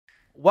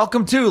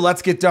Welcome to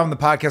Let's Get Dumb, the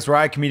podcast where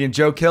I, comedian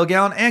Joe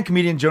Kilgallen, and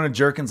comedian Jonah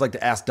Jerkins like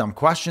to ask dumb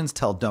questions,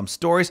 tell dumb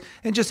stories,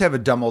 and just have a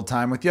dumb old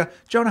time with you.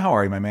 Jonah, how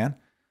are you, my man?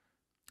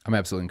 I'm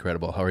absolutely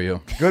incredible. How are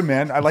you? Good,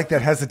 man. I like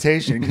that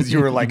hesitation because you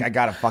were like, I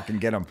gotta fucking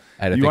get him.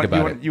 I had to think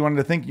about it. You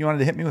wanted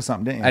to hit me with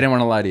something, didn't you? I didn't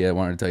want to lie to you. I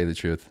wanted to tell you the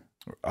truth.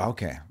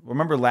 Okay.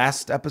 Remember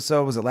last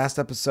episode? Was it last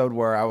episode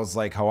where I was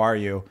like, how are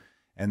you?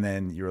 And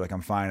then you were like,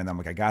 I'm fine. And I'm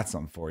like, I got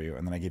something for you.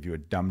 And then I gave you a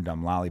dumb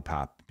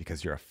lollipop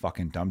because you're a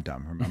fucking dumb,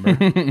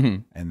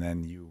 remember? And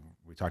then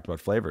we talked about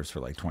flavors for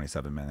like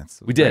 27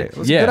 minutes. We did. It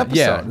was a good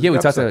episode. Yeah. We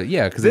talked about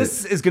because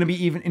this is going to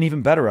be an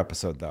even better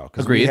episode though,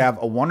 because we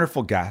have a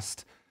wonderful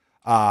guest,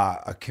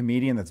 a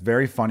comedian that's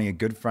very funny, a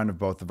good friend of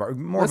both of our.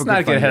 Let's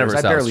not get ahead of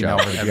ourselves. I barely know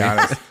her, to be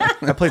honest.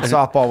 I played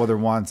softball with her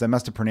once. I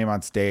messed up her name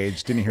on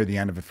stage. Didn't hear the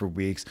end of it for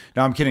weeks.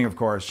 No, I'm kidding. Of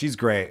course, she's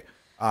great.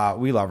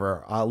 We love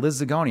her.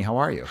 Liz Zagone, how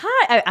are you?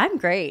 Hi, I'm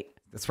great.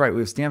 That's right.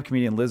 We have stand-up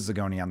comedian Liz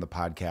Zagone on the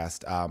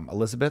podcast.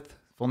 Elizabeth,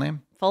 full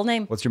name? Full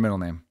name? What's your middle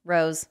name?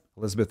 Rose.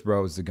 Elizabeth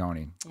Rose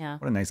Zagone. Yeah.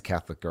 What a nice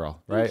Catholic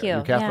girl, right? Thank you.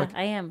 You're Catholic? Yeah,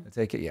 I am. I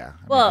take it, yeah.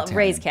 Well,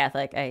 raised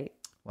Catholic.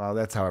 Well,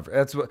 that's however.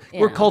 That's what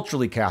we're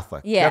culturally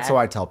Catholic. Yeah. That's how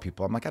I tell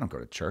people. I'm like, I don't go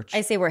to church.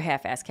 I say we're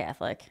half-ass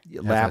Catholic.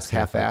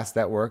 Half-ass.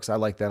 That works. I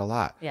like that a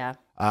lot. Yeah.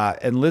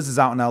 And Liz is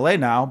out in LA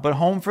now, but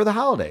home for the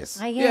holidays.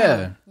 I am.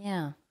 Yeah.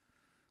 Yeah.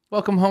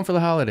 Welcome home for the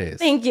holidays.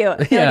 Thank you.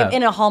 Yeah. Like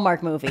in a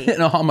Hallmark movie.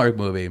 In a Hallmark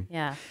movie.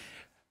 Yeah.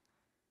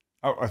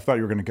 Oh, I thought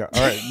you were going to go. All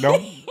right. No.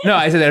 No,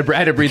 I said I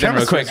had to breathe in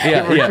real quick.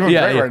 Yeah.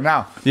 Right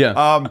now.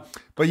 Yeah.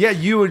 But yeah,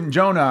 you and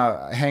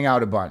Jonah hang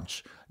out a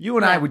bunch. You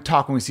and I would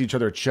talk when we see each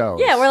other at shows.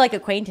 Yeah, we're like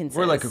acquaintances.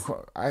 We're like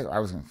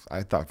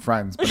I thought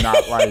friends, but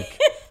not like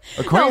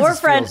acquaintances. No, we're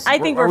friends. I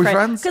think we're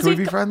friends. Could we be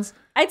we've- friends?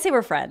 I'd say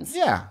we're friends.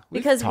 Yeah.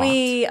 Because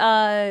we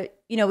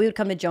would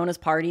come to Jonah's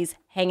parties,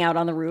 hang out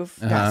on the roof.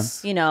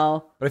 Yes. You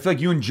know. But I feel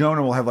like you and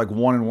Jonah will have like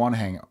one-on-one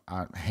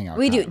hangout.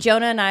 We do. time.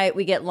 Jonah and I,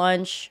 we get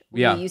lunch.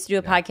 We used to do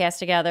a podcast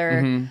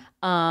together. We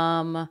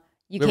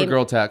have a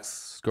girl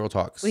talks.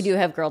 We do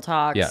have girl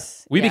talks. Yeah.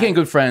 We became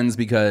good friends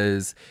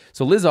because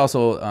Liz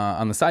also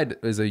on the side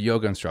is a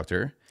yoga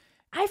instructor.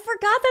 I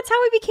forgot that's how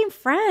we became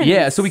friends.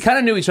 Yeah, so we kind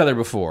of knew each other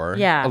before,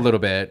 Yeah. a little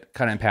bit,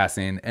 kind of in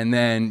passing. And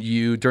then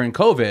during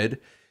COVID,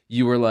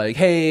 you were like,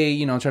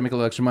 hey, try to make a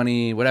little extra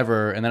money,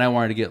 whatever. And then I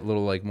wanted to get a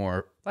little like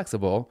more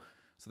flexible.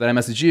 So then I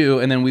messaged you,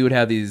 and then we would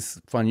have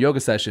these fun yoga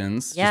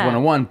sessions, just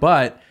one-on-one,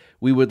 but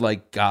we would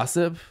like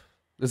gossip.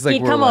 This is like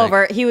He would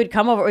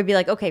come over. We'd be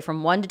like, okay,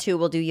 from 1 to 2,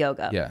 we'll do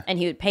yoga. Yeah. And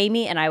he would pay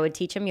me, and I would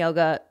teach him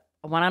yoga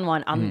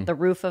one-on-one on the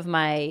roof of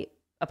my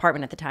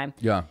apartment at the time.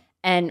 Yeah.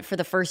 And for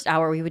the first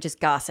hour, we would just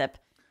gossip.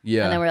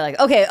 Yeah. And then we're like,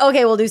 okay,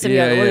 we'll do some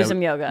yoga. We'll do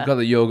some yoga. We call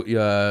it Yo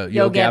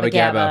Gabba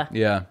Gabba.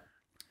 Yeah.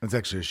 It's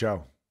actually a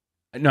show.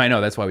 No, I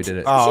know. That's why we did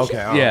it. Oh, okay.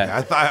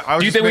 Yeah. Okay. I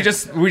was Do you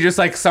think we just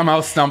like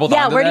somehow stumbled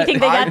onto where do you that? think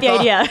they got the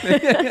idea?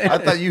 I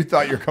thought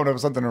you were coming up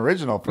with something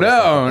original. For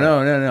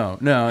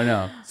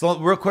No. So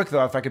real quick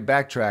though, if I could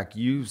backtrack,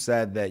 you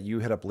said that you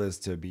hit up Liz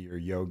to be your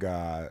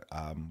yoga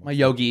My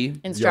yogi.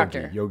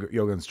 Instructor.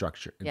 yoga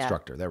instructor. Yeah.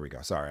 There we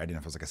go. Sorry, I didn't know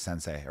if it was like a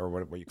sensei or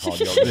what you call a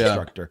yoga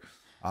instructor.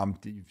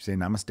 You say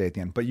namaste at the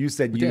end, but you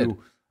said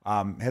you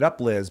hit up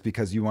Liz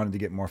because you wanted to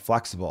get more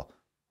flexible.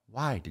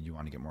 Why did you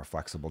want to get more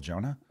flexible,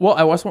 Jonah?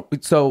 Well,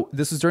 so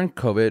this is during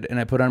COVID, and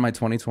I put on my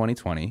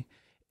 2020,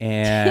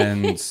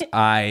 and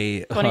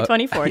I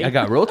 2020-40. I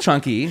got real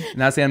chunky.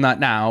 Not saying I'm not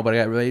now, but I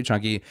got really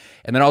chunky.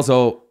 And then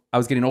also I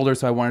was getting older,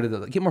 so I wanted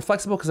to get more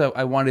flexible because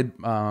I wanted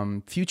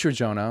future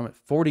Jonah,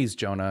 40s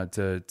Jonah,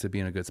 to be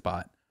in a good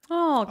spot.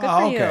 Oh, good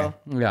for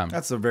you. Yeah,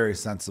 That's a very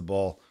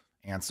sensible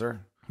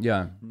answer.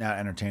 yeah. Not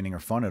entertaining or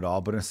fun at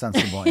all, but a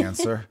sensible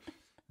answer.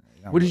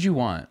 What did you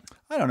want?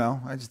 I don't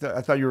know. I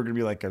thought you were gonna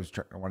be like I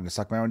wanted to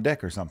suck my own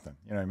dick or something.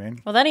 You know what I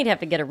mean? Well, then he'd have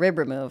to get a rib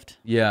removed.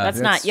 Yeah,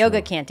 That's not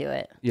yoga. Can't do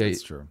it. Yeah,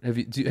 That's true. Have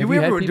you? Do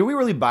we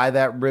really buy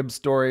that rib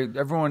story?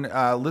 Everyone,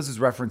 Liz is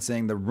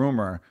referencing the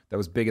rumor that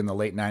was big in the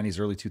late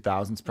 '90s, early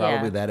 2000s,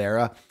 probably that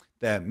era,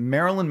 that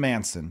Marilyn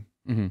Manson,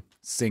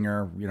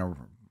 singer,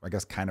 I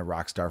guess kind of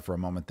rock star for a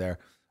moment there.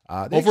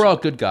 Overall,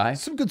 good guy.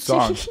 Some good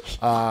songs.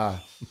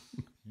 That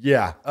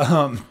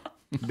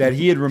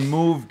he had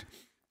removed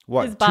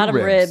His bottom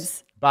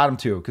ribs. Bottom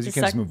 2, because you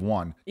can't just move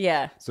one.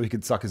 Yeah. So he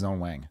could suck his own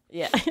wang.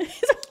 Yeah.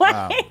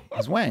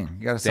 His wang.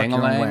 You got to suck your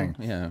own wang.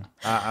 Yeah.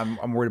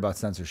 I'm worried about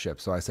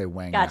censorship, so I say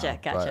wang. Gotcha.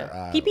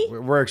 But, pee-pee?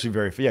 We're actually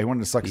very. Yeah, he wanted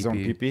to suck his own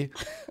pee-pee.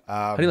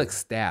 How do you like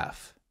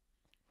staff?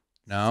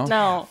 No.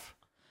 No.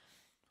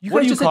 You What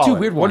do guys you just call said two it?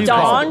 weird What do ones. you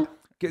call Dong?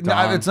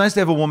 No, it's nice to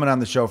have a woman on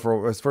the show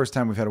it's the first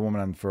time we've had a woman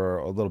on for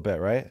a little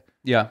bit, right?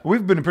 Yeah.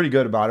 We've been pretty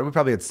good about it. We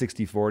probably had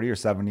 60-40 or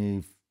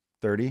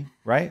 70-30,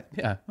 right?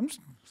 Yeah. I'm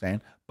just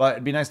saying. But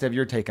it'd be nice to have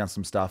your take on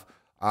some stuff.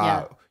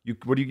 Yeah.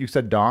 You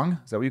said dong?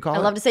 Is that what you call it?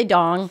 I love to say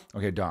dong.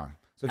 Okay, dong.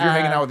 So if you're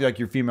hanging out with like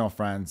your female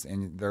friends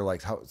and they're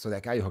like, so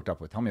that guy you hooked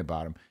up with, tell me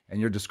about him. And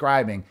you're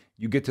describing,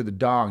 you get to the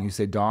dong, you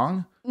say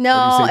dong? No,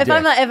 Or do you say dick?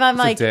 if I'm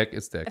like,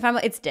 It's dick. if I'm,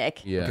 it's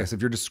dick. Yeah. Okay, so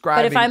if you're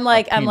describing, But if I'm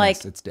like, a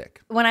penis, it's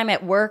dick. when I'm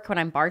at work, when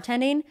I'm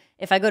bartending,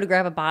 if I go to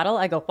grab a bottle,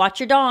 I go, watch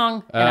your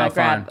dong. And I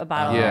grab fine. a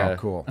bottle. Yeah.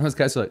 cool. And those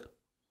guys are like,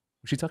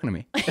 Was she talking to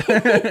me?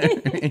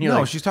 And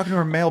No, she's talking to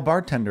her male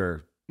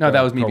bartender. no,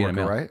 that was me being a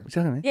coworker, male. right? Was she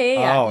talking to me?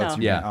 Yeah. Oh, no. it's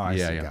you. Yeah. Oh, I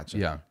yeah. see. Yeah. Gotcha.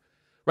 Yeah.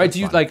 Right. That's Do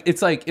you fine. like,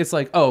 it's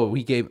like, oh,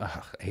 we gave,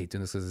 I hate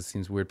doing this because it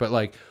seems weird, but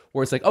like,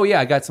 where it's like, oh yeah,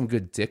 I got some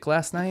good dick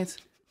last night.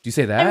 Do you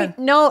say that? I mean,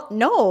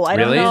 no, I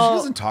Really? don't know. She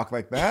doesn't talk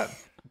like that.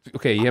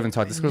 Okay. You haven't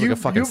talked. This girl's like a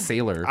fucking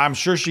sailor. I'm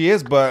sure she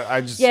is, but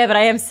I just. Yeah, but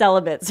I am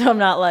celibate, so I'm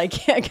not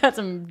like I got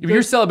some.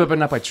 You're celibate, but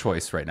not by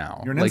choice right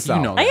now. You're an like, incel.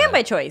 you know I that. am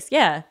by choice.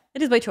 Yeah,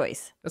 it is by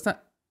choice. That's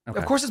not. Okay.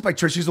 Of course, it's by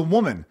choice. She's a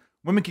woman.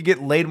 Women can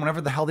get laid whenever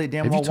the hell they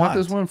damn Have well you talked want. to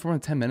this woman for more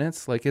than 10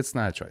 minutes? Like, it's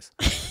not a choice.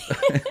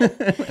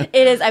 It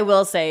is. I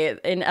will say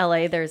in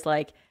LA, there's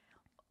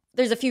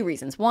a few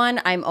reasons.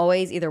 One, I'm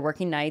always either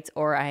working nights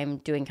or I'm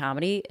doing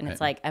comedy, and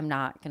it's like I'm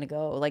not gonna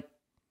go like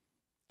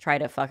try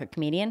to fuck a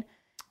comedian.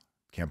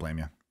 Can't blame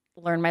you.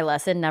 Learn my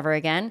lesson, never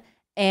again.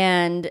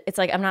 And it's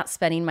like I'm not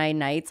spending my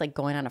nights like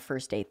going on a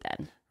first date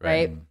then,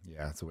 right?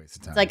 Yeah, it's a waste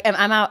of time. It's like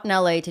I'm out in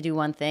LA to do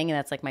one thing, and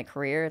that's like my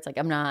career. It's like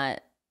I'm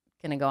not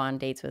gonna go on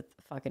dates with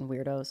fucking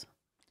weirdos.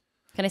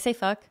 Can I say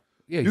fuck?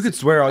 Yeah. you could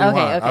swear all you Okay,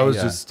 want. okay. I was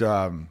Yeah. just.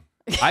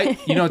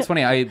 you know, it's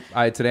funny.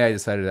 I today I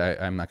decided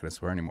I'm not going to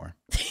swear anymore.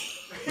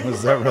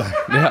 Was that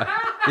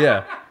really?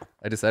 Yeah.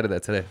 I decided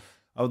that today.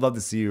 I would love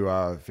to see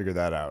you figure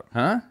that out.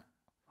 Huh?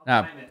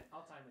 Nah,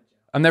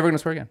 I'm never going to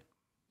swear again.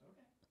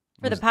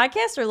 For the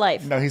podcast or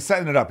life? No, he's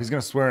setting it up. He's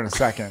going to swear in a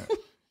second.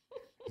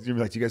 He's going to be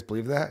like, do you guys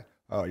believe that?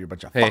 Oh, you're a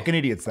bunch of Hey, fucking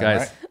idiots then,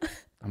 guys,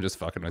 I'm just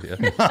fucking with you.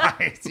 right?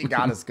 Nice. He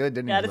got us good,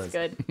 didn't he, That Liz? is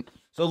good.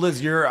 So,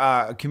 Liz, you're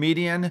a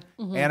comedian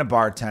Mm-hmm. and a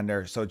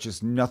bartender, so it's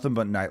just nothing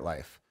but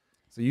nightlife.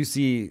 So you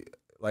see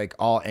like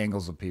all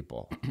angles of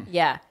people.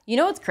 Yeah. You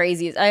know what's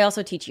crazy is I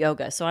also teach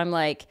yoga. So I'm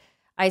like,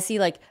 I see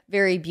like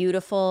very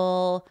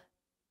beautiful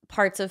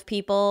parts of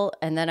people.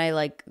 And then I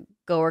like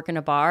go work in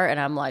a bar and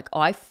I'm like, oh,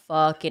 I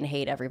fucking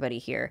hate everybody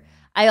here.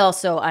 I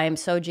am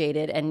so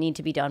jaded and need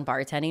to be done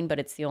bartending, but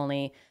it's the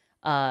only,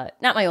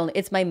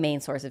 it's my main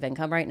source of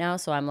income right now.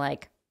 So I'm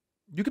like,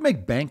 You can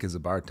make bank as a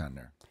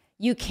bartender.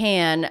 you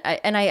can.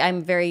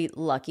 I'm very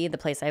lucky. The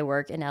place I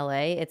work in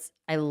LA,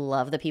 I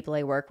love the people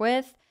I work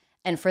with.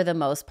 And for the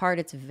most part,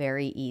 it's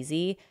very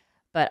easy.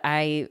 But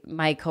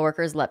my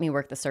coworkers let me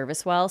work the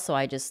service well. So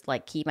I just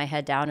like keep my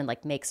head down and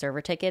like make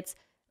server tickets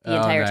the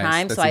entire nice.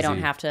 time. That's So I don't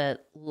easy. have to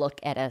look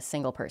at a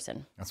single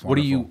person. That's What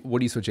are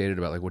wonderful. you so jaded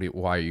about? Like,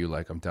 why are you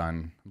like, I'm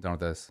done with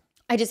this?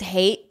 I just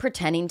hate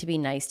pretending to be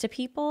nice to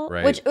people.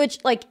 Right.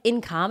 Which like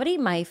in comedy,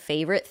 my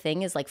favorite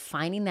thing is like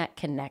finding that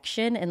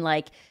connection and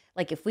like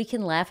if we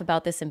can laugh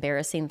about this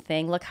embarrassing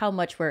thing, look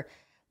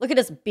at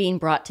us being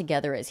brought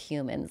together as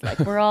humans. Like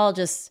we're all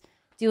just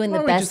doing the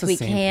Aren't we best just the we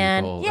same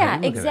can. people? Yeah, Like, look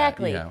at that,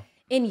 exactly. you know.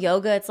 In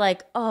yoga, it's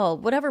like, oh,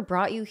 whatever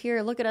brought you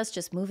here, look at us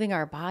just moving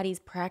our bodies,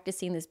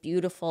 practicing this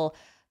beautiful,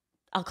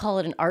 I'll call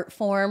it an art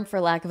form for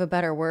lack of a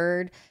better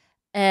word.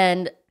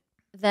 And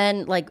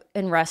then like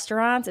in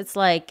restaurants, it's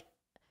like,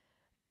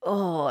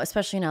 oh,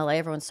 especially in LA,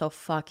 everyone's so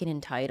fucking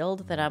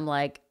entitled that I'm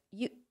like,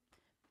 you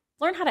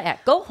learn how to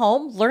act. Go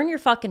home, learn your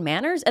fucking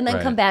manners, and then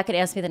Right. come back and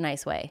ask me the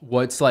nice way.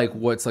 What's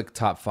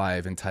top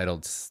 5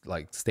 entitled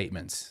like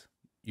statements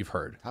you've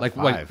heard? Top Like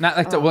 5? not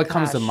like Oh, what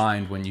comes to gosh.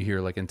 mind when you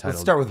hear like entitled?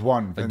 Let's start with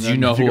one. and do then you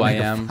know if you who can I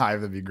make a am?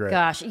 5, that'd be great.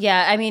 Gosh,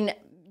 yeah. I mean,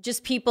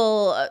 just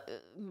people,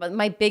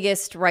 my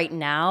biggest right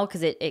now,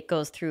 because it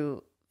goes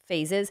through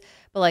phases,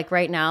 but like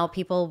right now,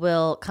 people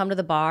will come to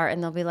the bar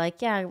and they'll be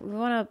like, yeah, we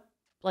want to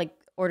like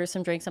order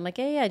some drinks. I'm like,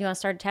 yeah, do you want to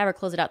start a tab or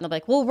close it out? And they'll be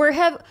like,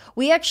 well,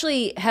 we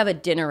actually have a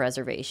dinner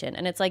reservation.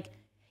 And it's like,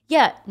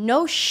 yeah,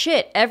 no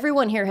shit.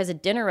 Everyone here has a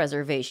dinner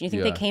reservation. You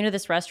think Yeah. they came to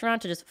this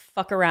restaurant to just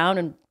fuck around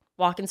and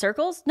walk in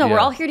circles? No, we're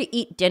Yeah. all here to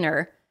eat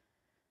dinner.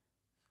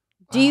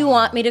 Do you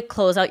want me to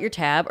close out your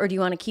tab or do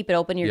you want to keep it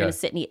open? You're Yeah. going to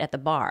sit and eat at the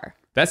bar.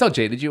 That's how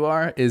jaded you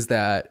are, is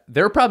that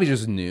they're probably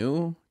just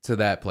new to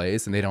that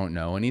place and they don't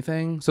know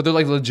anything. So they're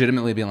like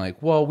legitimately being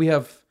like, well,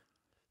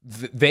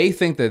 they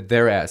think that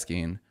they're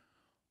asking,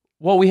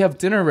 well, we have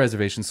dinner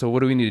reservations, so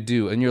what do we need to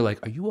do? And you're like,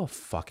 are you a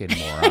fucking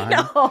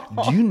moron?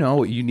 Do you know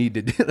what you need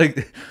to do?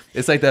 Like,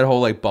 it's like that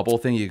whole like bubble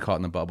thing, you get caught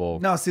in the bubble.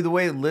 No, see the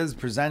way Liz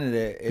presented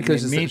it,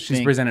 because made me she's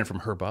think, presented from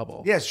her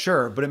bubble. Yeah,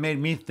 sure, but it made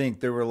me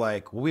think they were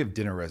like, well, we have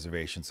dinner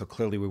reservations, so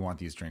clearly we want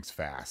these drinks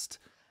fast.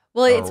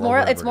 Well, it's or more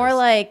whatever it's it more is.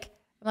 like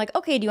I'm like,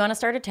 okay, do you want to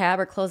start a tab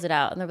or close it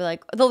out? And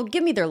they'll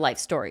give me their life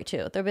story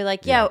too. They'll be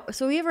like, yeah,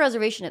 so we have a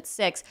reservation at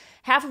 6.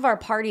 Half of our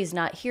party's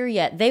not here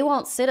yet. They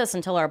won't sit us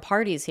until our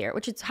party's here,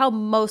 which is how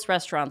most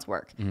restaurants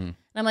work. Mm-hmm. And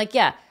I'm like,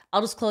 yeah,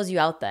 I'll just close you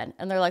out then.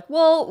 And they're like,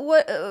 well,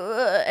 what?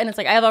 And it's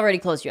like, I have already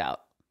closed you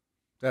out.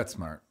 That's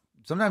smart.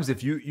 Sometimes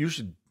if you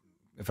should,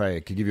 if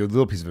I could give you a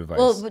little piece of advice.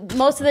 Well, but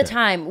most of the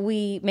time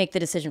we make the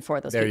decision for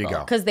those There you people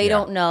go. because they Yeah.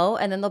 don't know,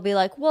 and then they'll be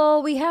like,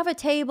 "Well, we have a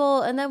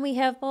table, and then we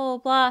have blah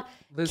blah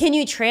blah. Can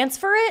you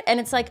transfer it?"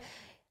 And it's like,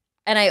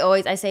 and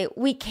I say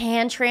we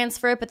can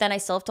transfer it, but then I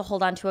still have to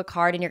hold on to a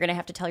card, and you're gonna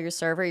have to tell your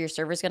server. Your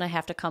server's gonna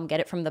have to come get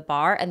it from the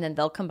bar, and then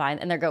they'll combine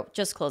and they'll go,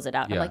 "Just close it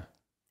out." And Yeah. I'm like,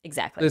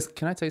 exactly. Liz,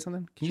 can I tell you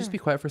something? Can you just be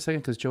quiet for a second?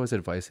 Because Joe has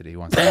advice that he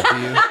wants to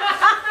give you.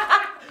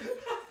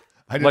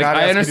 I did Like not ask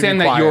I you to understand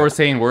be that quiet. you're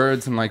saying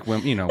words and like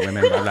women, blah, blah,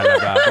 blah,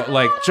 blah. But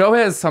like Joe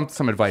has some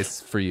advice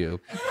for you.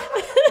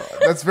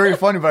 That's very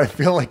funny, but I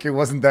feel like it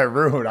wasn't that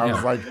rude. I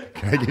was like,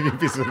 can I give you a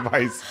piece of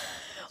advice?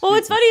 Well,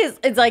 what's funny is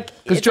it's like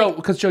Because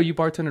Joe, you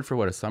bartended for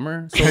what, a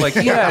summer? So like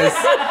yes.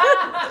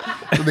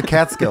 So the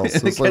Catskills.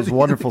 It was a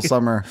wonderful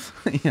summer.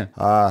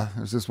 Yeah.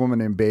 There's this woman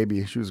named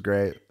Baby. She was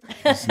great.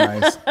 She's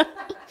nice.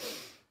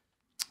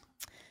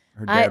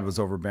 Her dad was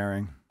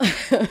overbearing.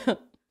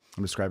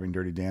 I'm describing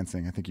Dirty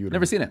Dancing. I think you would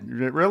Never seen it.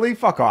 Really?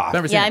 Fuck off.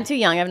 Never seen yeah, it. I'm too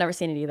young. I've never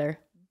seen it either.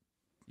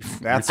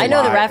 That's I a know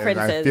the lie, and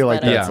references, I feel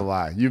like but, that's Yeah. a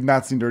lie. You've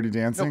not seen Dirty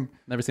Dancing?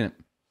 Never seen it.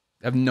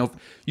 I have no.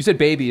 You said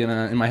baby, and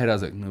in my head I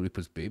was like, nobody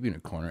puts baby in a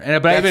corner.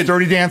 And but That's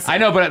Dirty Dancing. I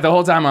know, but the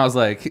whole time I was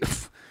like,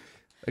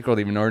 that girl didn't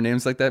even know her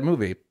name's like that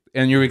movie.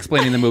 And you're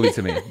explaining the movie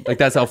to me. Like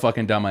that's how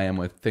fucking dumb I am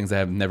with things I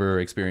have never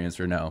experienced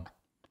or know.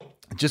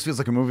 It just feels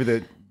like a movie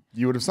that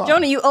you would have saw.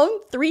 Jonah, you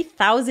own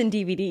 3,000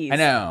 DVDs. I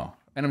know.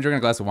 And I'm drinking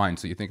a glass of wine,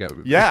 so you think I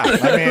would? Yeah,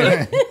 I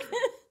mean, for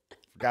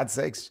God's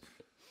sakes.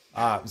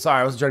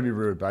 Sorry, I wasn't trying to be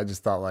rude, but I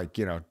just thought like,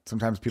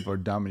 sometimes people are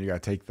dumb and you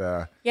got to take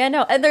the... Yeah,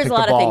 no, and there's Take a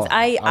lot the of things. ball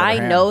out of I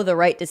their know hand. the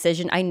right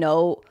decision. I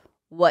know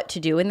what to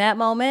do in that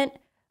moment,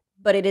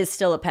 but it is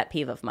still a pet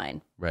peeve of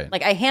mine. Right.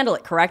 Like I handle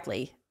it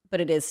correctly,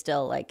 but it is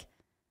still like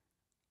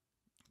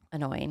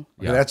annoying.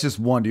 Okay, Yeah. that's just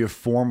one. Do you have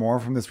four more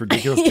from this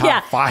ridiculous top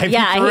Yeah. five?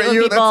 Yeah, I you threw hate at when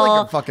you? That's like people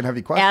a fucking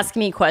heavy question. Ask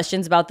me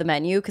questions about the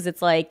menu because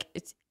it's like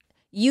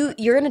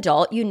you're an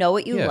adult, you know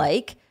what you Yeah.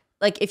 like.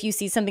 Like if you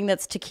see something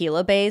that's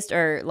tequila based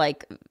or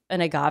like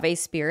an agave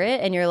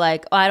spirit, and you're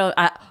like,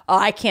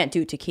 I can't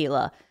do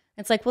tequila.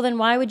 It's like, well, then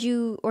why would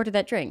you order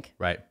that drink?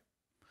 Right.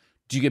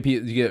 Do you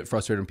get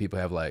frustrated when people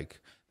have like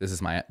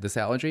this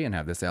allergy and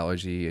have this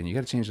allergy and you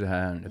got to change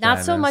the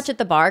Not so much at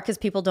the bar because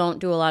people don't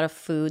do a lot of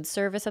food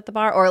service at the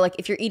bar, or like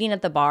if you're eating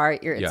at the bar,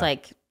 Yeah. it's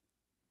like,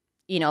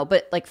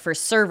 but like for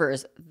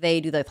servers,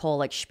 they do the whole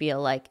like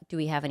spiel, like, do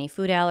we have any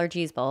food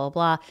allergies, blah,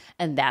 blah, blah.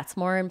 And that's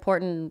more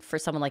important for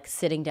someone like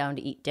sitting down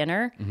to eat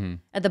dinner. Mm-hmm.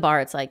 At the bar,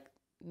 it's like,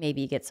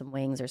 maybe you get some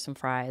wings or some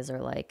fries or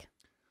like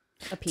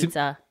a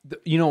pizza.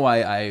 You know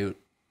why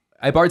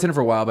I bartended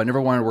for a while, but I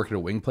never wanted to work at a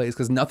wing place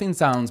because nothing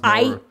sounds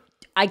more.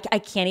 I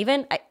can't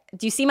even.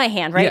 Do you see my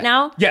hand right Yeah.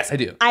 now? Yes, I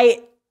do.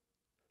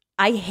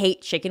 I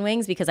hate chicken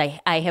wings because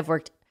I have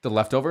worked The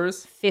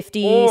leftovers.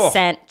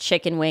 50-cent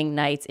chicken wing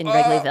nights in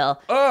Wrigleyville,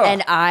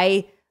 and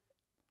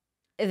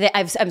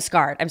I'm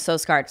scarred. I'm so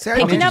scarred. See, I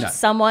Picking did up not.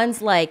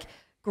 someone's like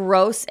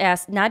gross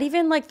ass, not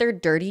even like their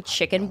dirty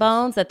chicken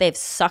bones that they've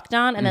sucked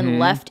on and then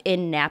left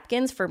in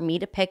napkins for me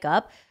to pick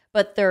up,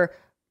 but their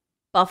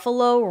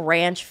buffalo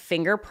ranch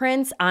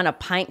fingerprints on a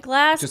pint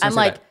glass. Just I'm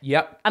gonna say like, that.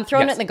 Yep. I'm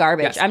throwing Yes. it in the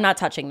garbage. Yes. I'm not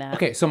touching that.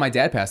 Okay, so my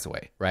dad passed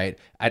away, right?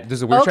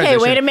 There's a weird Okay,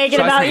 transition. way to make it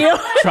Trust about me. you.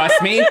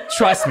 Trust me.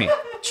 Trust me.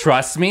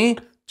 Trust me.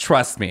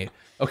 Trust me.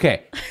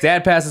 Okay,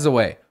 dad passes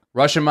away.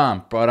 Russian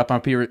mom brought up on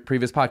a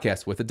previous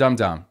podcast with a dum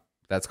dum.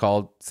 That's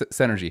called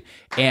Synergy.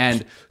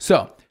 And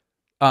so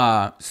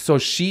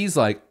she's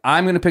like,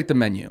 I'm gonna pick the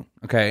menu.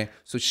 Okay,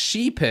 so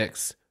she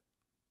picks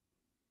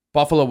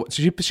buffalo.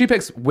 She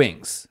picks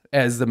wings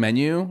as the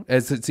menu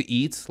as to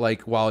eat,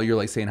 like while you're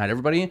like saying hi to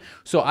everybody.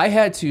 So I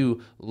had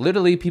to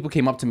literally, people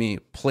came up to me,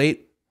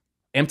 plate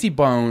empty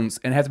bones,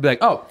 and had to be like,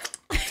 oh,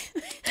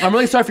 I'm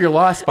really sorry for your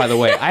loss, by the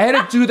way. I had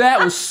to do that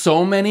with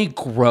so many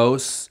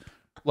gross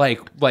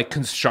like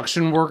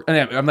construction work, and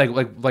I'm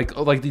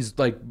like these,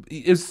 like,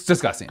 it's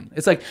disgusting.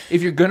 It's like,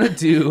 if you're gonna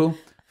do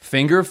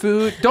finger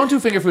food, don't do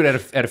finger food at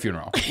a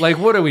funeral. Like,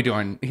 what are we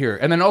doing here?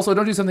 And then also,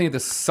 don't do something to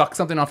suck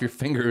something off your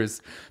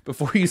fingers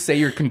before you say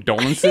your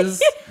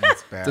condolences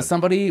That's bad. to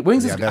somebody.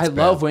 Wings is, that's I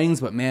love bad. wings,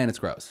 but man, it's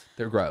gross.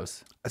 They're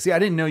gross. See, I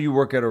didn't know you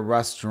work at a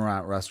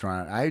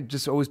restaurant. I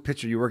just always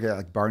picture you work at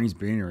like Barney's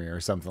Beanery or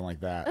something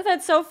like that.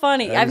 That's so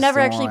funny. That I've is never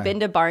so actually annoying. been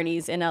to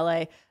Barney's in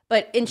LA,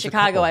 but in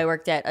Chicago, I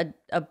worked at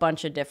a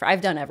bunch of different. I've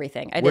done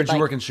everything. Where'd you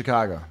work in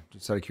Chicago?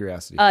 Just out of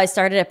curiosity. I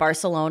started at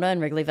Barcelona in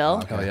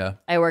Wrigleyville. Oh yeah.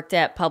 I worked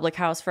at Public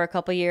House for a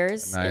couple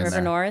years in Nice.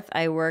 River North.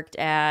 I worked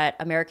at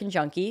American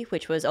Junkie,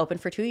 which was open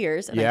for 2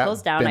 years, and Yeah, then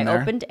closed down. been I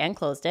there. opened and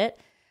closed it.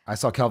 I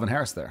saw Calvin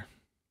Harris there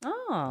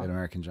Oh, at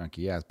American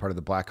Junkie. Yeah, as part of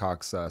the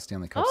Blackhawks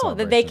Stanley Cup they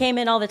celebration. came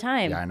in all the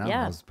time. Yeah, I know.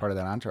 I was part of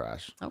that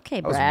entourage.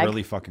 Okay, I was brag.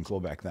 really fucking cool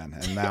back then.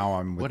 And now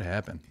I'm What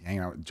happened? hanging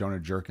out with Jonah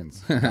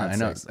Jerkins. I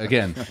know.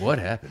 Again, what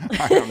happened?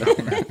 I don't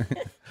know, man.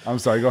 I'm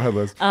sorry. Go ahead,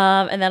 Liz.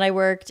 And then I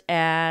worked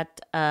at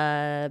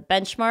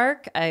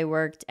Benchmark. I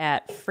worked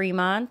at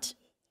Fremont,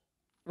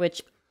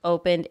 which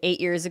opened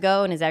 8 years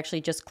ago and is actually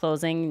just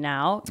closing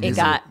now. It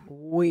got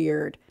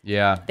weird.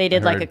 Yeah. They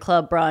did I like heard. a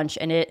club brunch,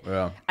 and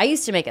Wow. I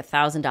used to make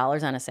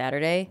 $1,000 on a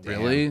Saturday.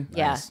 Really?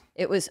 Yeah, Nice.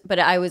 it was, but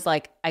I was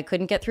like, I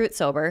couldn't get through it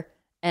sober,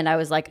 and I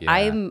was like, Yeah.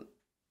 I'm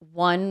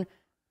one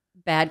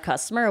bad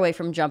customer away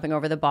from jumping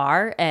over the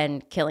bar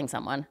and killing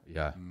someone.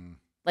 Yeah.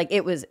 Like,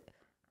 it was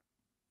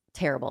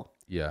terrible.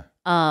 Yeah.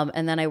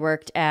 And then I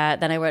went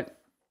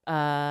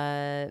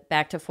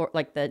back to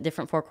the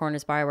different Four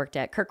Corners bar. I worked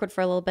at Kirkwood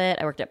for a little bit.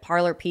 I worked at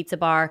Parlor Pizza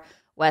Bar,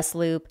 West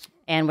Loop,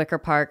 and Wicker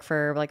Park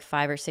for like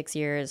 5 or 6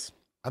 years.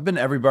 I've been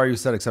to every bar you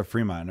said except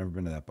Fremont. I've never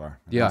been to that bar.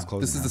 Yeah, It's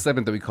closing this is now. the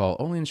segment that we call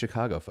Only in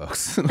Chicago,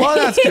 folks. Well,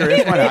 that's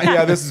curious. Why not?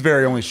 Yeah, this is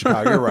very only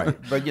Chicago. You're right.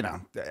 But, you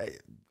know.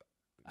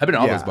 I've been to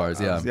all those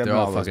bars. Yeah, I've they're been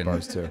all to those fucking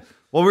bars, too.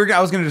 Well,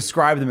 I was going to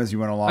describe them as you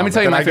went along. Let me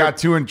tell you but my then I got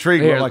favorite- too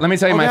intrigued. Here, I'm like, let me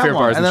tell you my that favorite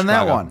one, bars and in then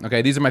Chicago. that one.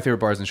 Okay, these are my favorite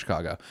bars in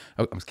Chicago.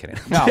 Oh, I'm just kidding.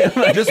 Now,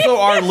 just so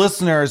our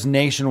listeners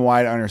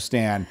nationwide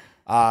understand,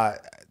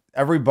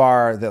 every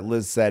bar that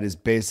Liz said is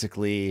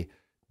basically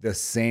the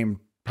same,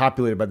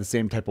 populated by the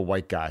same type of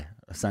white guy,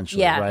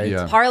 essentially, Yeah. right?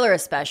 Yeah. Parlor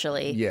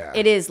especially. Yeah.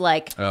 It is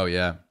like Oh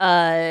yeah.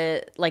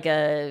 like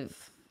a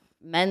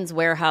Men's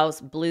Warehouse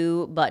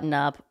blue button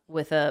up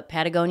with a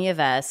Patagonia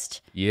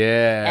vest,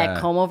 Yeah. a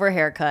comb over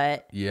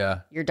haircut, Yeah.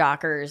 your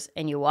Dockers,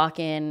 and you walk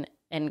in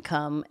and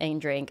come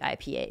and drink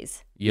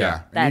IPAs. Yeah.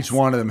 And each That's-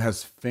 one of them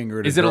has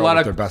fingered Is it a girl lot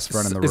with of their best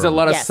friend in the room. Is it a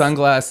lot of Yes.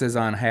 sunglasses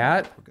on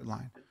hat? Good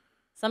line.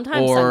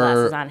 Sometimes Or-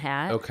 sunglasses on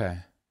hat, Okay.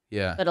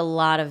 Yeah. but a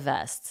lot of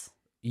vests.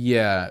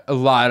 Yeah. A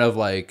lot of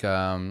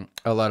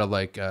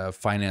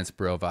finance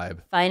bro vibe.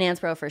 Finance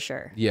bro for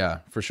sure. Yeah,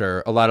 for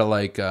sure. A lot of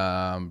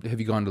have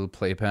you gone to the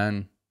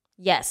Playpen?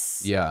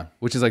 Yes. Yeah,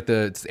 which is like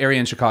it's area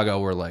in Chicago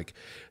where like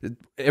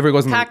everyone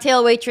goes in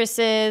Cocktail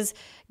waitresses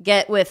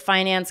get with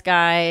finance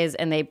guys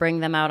and they bring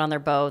them out on their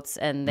boats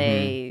and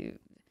they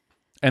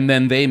and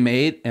then they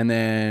mate and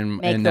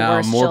Make the now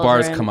worst more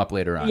bars children. come up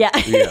later on. Yeah.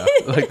 Yeah.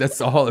 Like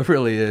that's all it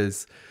really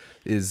is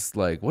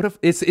like what if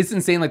it's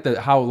insane like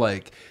how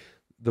like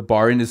the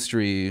bar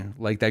industry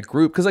like that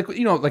group because like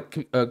you know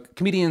like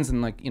comedians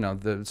and like you know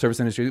the service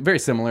industry very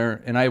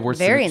similar and I worked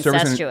very in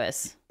service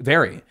incestuous.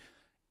 very.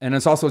 And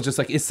it's also just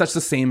like it's such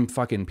the same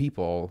fucking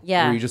people.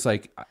 Yeah. Where you just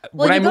like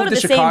Well, when you I go moved to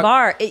the Chicago, same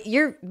bar.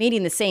 You're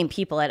meeting the same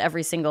people at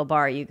every single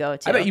bar you go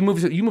to. I bet you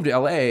moved to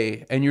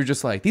LA and you're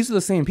just like these are the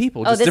same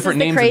people, oh, just this is different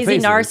the names crazy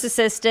and faces.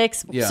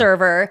 narcissistic Yeah.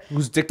 server.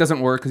 Whose dick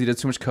doesn't work because he did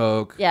too much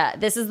coke. Yeah,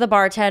 this is the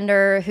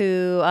bartender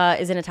who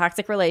is in a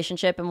toxic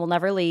relationship and will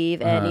never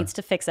leave and needs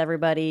to fix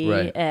everybody.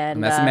 Right.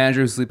 And that's the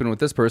manager who's sleeping with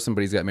this person,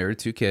 but he's got married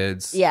 2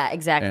 kids. Yeah,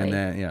 exactly. And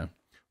then yeah.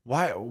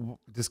 Why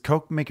does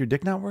coke make your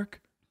dick not work?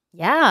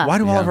 yeah. Why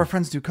do all Yeah. of our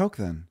friends do coke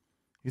then?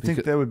 You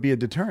think that would be a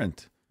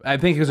deterrent? I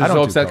think because I they're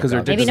don't so do upset coke, because their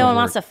though. dick Maybe no doesn't one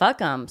wants work. to fuck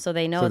them, so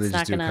they know So it's they not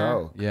just do gonna.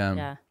 coke. Yeah.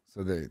 Yeah,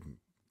 So the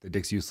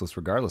dick's useless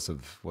regardless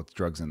of what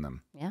drugs in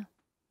them. yeah.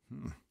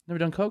 Never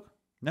done coke?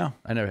 No.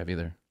 I never have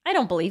either. I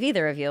don't believe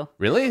either of you.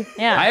 Really?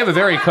 Yeah. I have a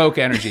very coke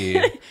energy.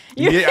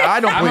 Yeah,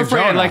 I don't I'm believe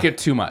afraid I Jonah. like it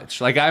too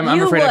much. Like I'm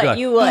you afraid would. I'd be like,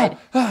 You would.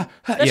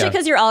 Especially yeah.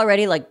 because you're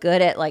already like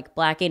good at like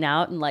blacking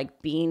out and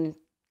like being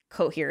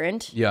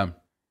coherent. Yeah.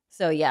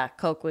 So yeah,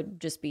 coke would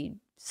just be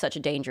such a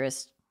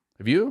dangerous.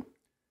 Have you?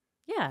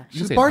 Yeah.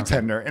 She's say a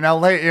bartender in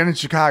LA and in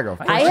Chicago.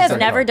 I have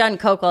never done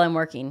coke while I'm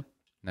working.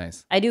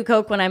 Nice. I do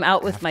coke when I'm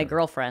out with my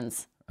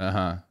girlfriends.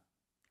 Uh-huh.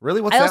 Really?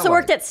 What's I that also like?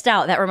 worked at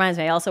Stout. That reminds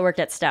me. I also worked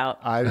at Stout.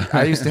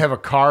 I used to have a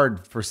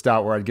card for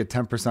Stout where I'd get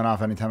 10%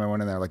 off anytime I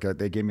went in there.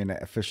 They gave me an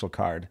official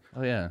card.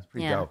 Oh yeah.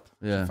 Pretty Yeah. dope.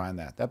 Yeah. Should find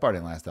that. That bar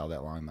didn't last all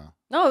that long though.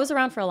 No, it was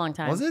around for a long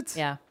time. Was it?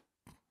 Yeah.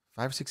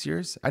 5 or 6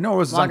 years? I know it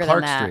was Longer on than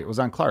Clark that. Street. It was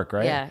on Clark,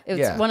 right? Yeah. It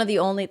was one of the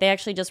only. They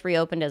actually just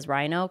reopened as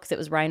Rhino because it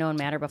was Rhino and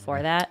Matter before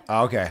that.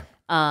 Oh, okay.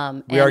 We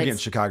We are getting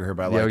Chicago here,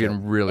 but I Yeah, like we're it.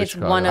 getting really It's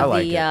Chicago. one I of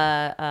like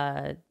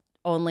the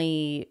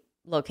only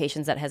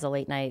locations that has a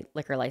late night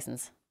liquor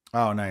license.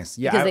 Oh, nice.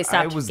 Yeah, Because they I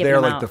stopped was giving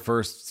there them like out. the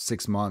first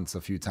 6 months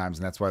a few times,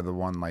 and that's why the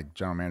one like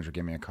general manager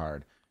gave me a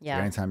card. Yeah.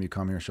 Like, anytime you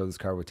come here, show this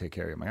card, we'll take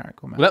care of you. I'm like, all right,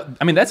 cool, man. Well,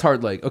 I mean, that's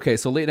hard. Like, okay,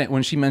 so late night,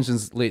 when she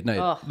mentions late night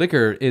Ugh.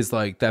 liquor, is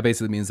like, that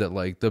basically means that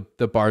like the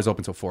bar's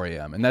open till 4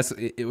 a.m. And that's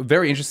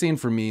very interesting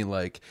for me.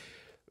 Like,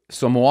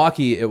 so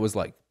Milwaukee, it was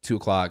like 2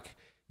 o'clock.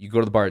 You go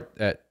to the bar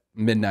at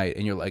midnight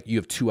and you're like, you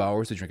have 2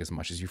 hours to drink as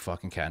much as you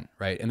fucking can.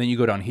 Right. And then you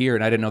go down here,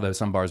 and I didn't know that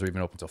some bars were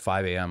even open till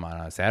 5 a.m.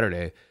 on a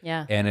Saturday.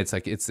 Yeah. And it's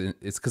like, it's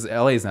because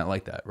LA is not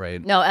like that.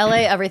 Right. No,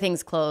 LA,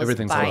 everything's closed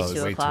Everything's by closed.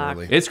 2 Way too o'clock.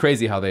 early. It's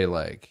crazy how they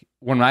like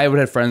when I would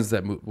have friends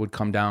that would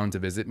come down to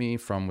visit me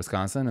from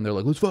Wisconsin, and they're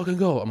like, "Let's fucking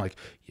go." I'm like,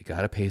 "You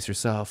gotta pace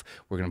yourself.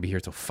 We're gonna be here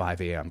till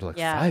 5 a.m." They're like,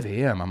 Yeah. 5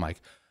 a.m. I'm like,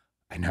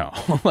 I know.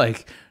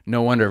 Like,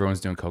 no wonder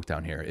everyone's doing coke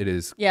down here. It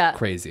is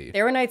crazy.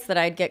 There were nights that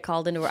I'd get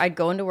called into work. I'd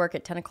go into work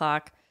at 10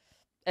 o'clock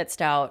at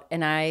Stout,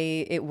 and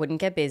it wouldn't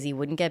get busy. We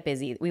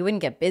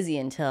wouldn't get busy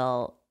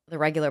until the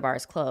regular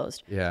bars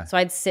closed. Yeah. So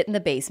I'd sit in the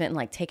basement and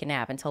like take a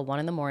nap until 1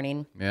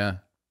 a.m, Yeah.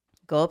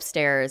 go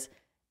upstairs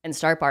and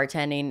start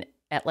bartending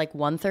at like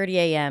 1:30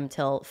 a.m.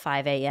 till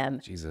 5 a.m.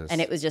 Jesus. And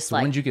it was just so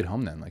like when did you get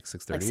home then? Like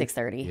 6:30? like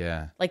 6:30.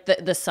 Yeah. Like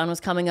the sun was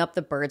coming up,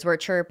 the birds were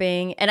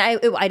chirping, and I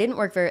didn't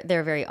work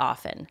there very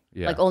often.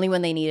 Yeah. Like only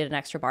when they needed an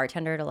extra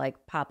bartender to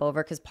like pop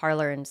over, because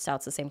Parlor and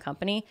Stout's the same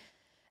company,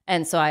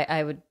 and so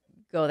I would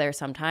go there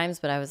sometimes.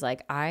 But I was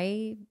like,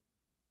 I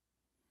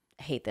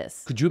hate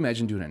this. Could you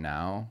imagine doing it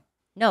now?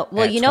 No,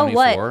 well, at you know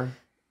what? 24?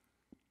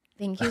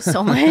 Thank you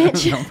so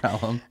much. No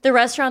problem. The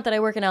restaurant that I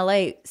work in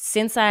LA,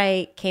 since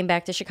I came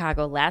back to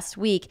Chicago last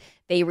week,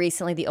 the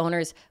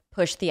owners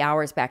pushed the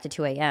hours back to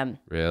 2 a.m.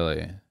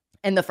 Really?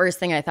 And the first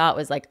thing I thought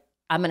was like,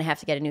 I'm gonna have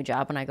to get a new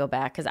job when I go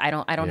back, because I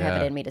don't have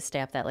Yeah. it in me to stay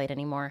up that late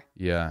anymore.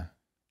 Yeah.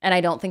 And I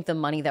don't think the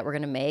money that we're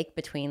gonna make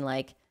between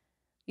like,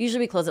 Usually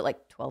we close at like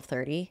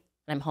 12:30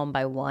 and I'm home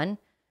by 1.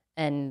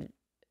 And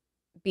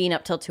being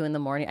up till 2 in the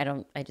morning,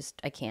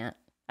 I can't.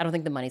 I don't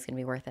think the money's going to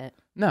be worth it.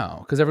 No,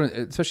 because everyone,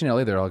 especially in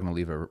LA, they're all going to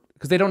leave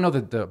because they don't know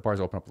that the bars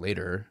open up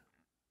later.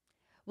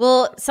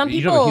 Well, some You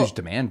people don't have a huge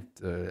demand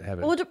to have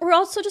it. Well, we're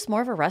also just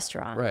more of a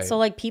restaurant. Right. So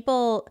like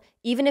people,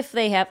 even if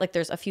they have like,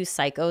 there's a few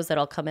psychos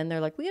that'll come in. They're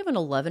like, we have an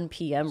 11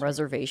 p.m.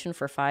 reservation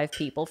for 5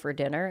 people for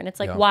dinner. And it's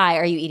like, why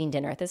are you eating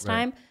dinner at this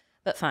time?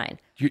 But fine.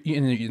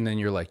 And then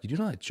you're like, you do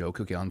know that Joe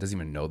Kilgallen doesn't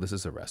even know this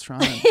is a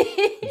restaurant?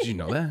 Did you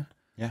know that?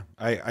 Yeah,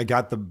 I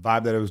got the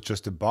vibe that it was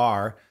just a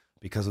bar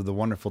because of the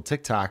wonderful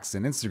TikToks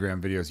and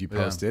Instagram videos you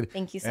posted.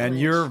 Thank you so and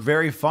much. you're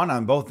very fun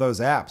on both those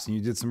apps, and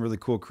you did some really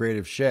cool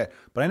creative shit.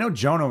 But I know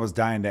Jonah was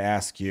dying to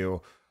ask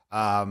you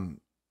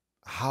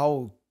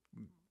how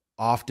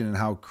often and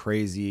how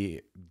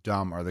crazy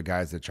dumb are the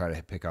guys that try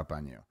to pick up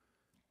on you?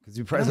 Because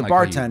you as a like how you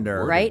bartender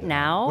worded Right that.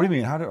 now, What do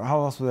you mean?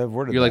 How else would I have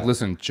worded You're that? like,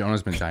 listen,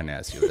 Jonah's been dying to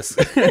ask you this.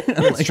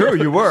 It's true.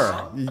 You were.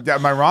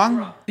 Am I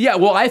wrong? Yeah,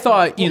 well, I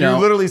thought, you know.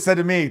 You literally said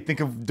to me, think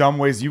of dumb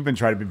ways you've been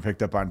trying to be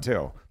picked up on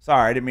too.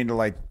 Sorry, I didn't mean to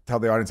like tell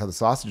the audience how the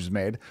sausage is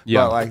made.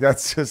 Yeah. But like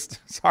that's just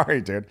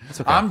sorry, dude.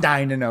 okay. I'm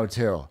dying to know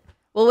too.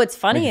 well, what's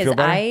funny Make you is feel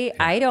better?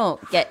 I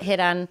don't get hit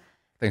on.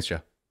 Thanks,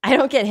 Joe. I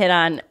don't get hit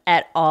on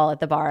at all at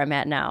the bar I'm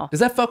at now. Does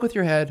that fuck with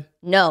your head?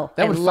 No,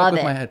 That I would fuck love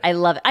with it. my head. I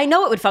love it. I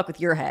know it would fuck with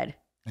your head,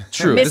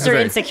 True. this is Mr.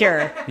 very-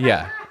 Insecure.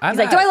 Yeah. He's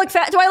like, do I look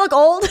fat? Do I look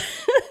old?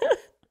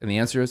 And the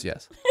answer is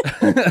yes.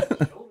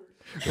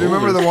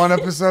 Remember the one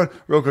episode?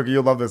 Real quick,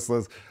 you'll love this,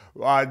 Liz.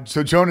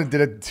 So Jonah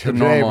did it today.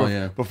 normal,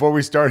 yeah. Before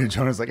we started,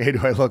 Jonah's like, hey, do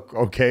I look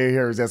okay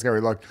here? He was asking how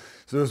he looked.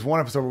 So there's one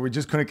episode where we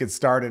just couldn't get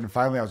started. And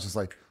finally, I was just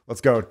like, let's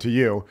go to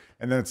you.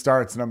 And then it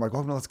starts. And I'm like,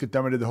 oh, no, let's get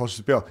done. I did the whole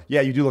spiel.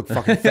 Yeah, you do look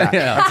fucking fat.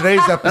 Yeah. On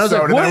today's episode.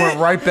 like, and then I what? went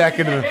right back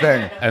into the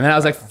thing. And then I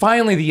was like,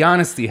 finally, the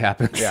honesty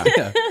happens. Yeah.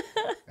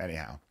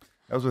 Anyhow,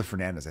 that was with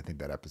Fernandez, I think,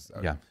 that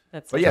episode. Yeah.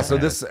 That's But yeah, so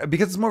Fernandez. this,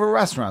 because it's more of a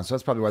restaurant, so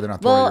that's probably why they're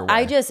not throwing Well, your way.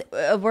 I just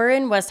we're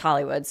in West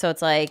Hollywood, so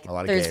it's like A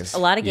lot of there's gays. a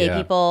lot of gay Yeah.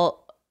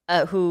 people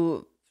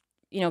who,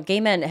 gay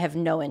men have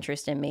no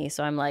interest in me.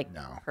 So I'm like,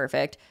 No.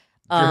 perfect.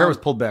 If your hair was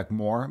pulled back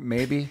more,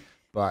 maybe,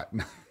 but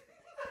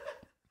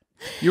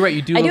You're right.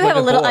 You do I look do like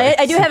have a little. boy.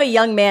 I do have a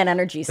young man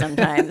energy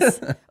sometimes.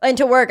 And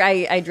to work,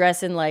 I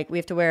dress in like we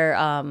have to wear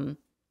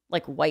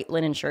like white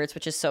linen shirts,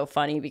 which is so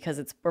funny because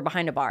we're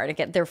behind a bar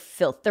and they're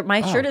filth.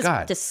 My shirt is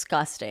God.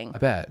 disgusting. I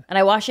bet. And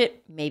I wash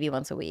it maybe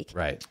once a week.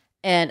 Right.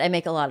 And I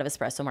make a lot of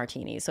espresso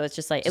martinis, so it's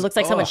just like it looks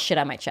like someone shit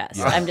on my chest,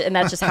 and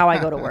that's just how I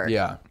go to work.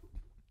 Yeah.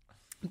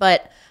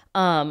 But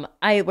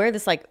I wear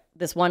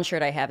this one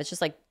shirt I have. It's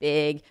just like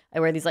big. I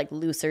wear these like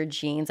looser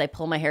jeans. I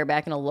pull my hair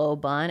back in a low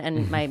bun,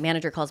 and my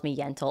manager calls me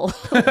Yentl.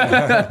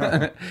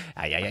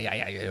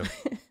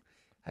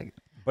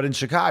 but in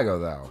Chicago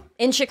though,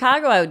 In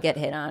Chicago, I would get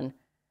hit on.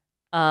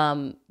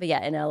 But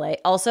yeah, in LA.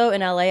 Also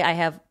in LA, I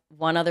have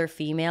one other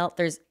female.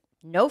 There's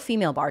no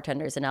female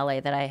bartenders in LA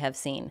that I have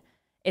seen.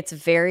 It's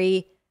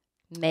very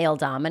male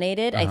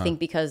dominated. I think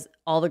because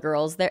all the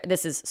girls there,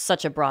 this is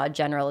such a broad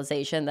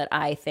generalization that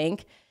I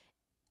think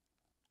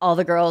all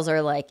the girls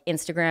are like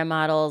Instagram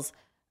models,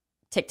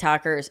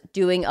 TikTokers,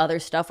 doing other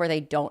stuff where they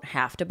don't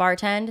have to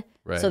bartend.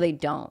 Right. So they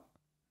don't.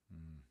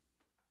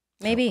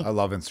 Maybe. I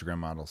love Instagram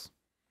models.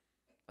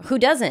 Who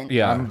doesn't?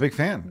 Yeah. I'm a big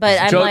fan. But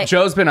I'm like,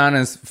 Joe's been on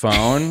his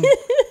phone,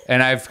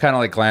 and I've kind of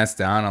like glanced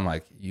down. I'm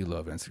like, you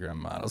love Instagram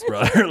models,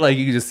 brother. Like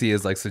you can just see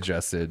his like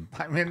suggested.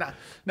 I mean,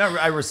 no,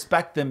 I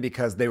respect them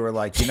because they were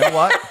like, you know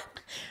what?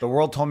 The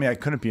world told me I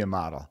couldn't be a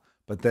model.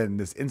 But then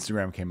this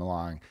Instagram came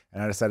along,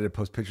 and I decided to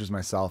post pictures of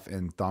myself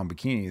in thong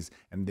bikinis,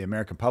 and the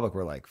American public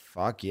were like,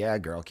 fuck yeah,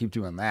 girl, keep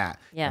doing that.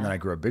 Yeah. And then I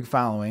grew a big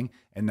following,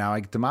 and now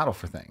I get to model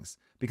for things.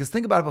 Because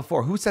think about it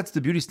before. Who sets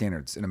the beauty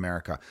standards in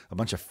America? A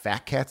bunch of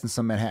fat cats in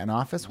some Manhattan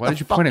office? Why What did the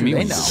you fuck point at do me they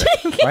when you know?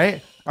 said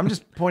Right? I'm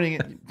just pointing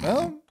at,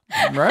 well,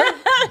 right?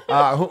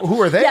 Who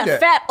are they? yeah, to-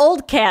 fat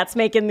old cats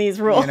making these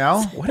rules. You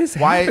know What is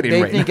why happening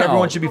they right think now?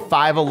 everyone should be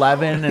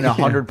 5'11" and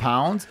 100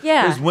 pounds?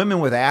 Yeah. There's women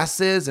with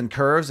asses and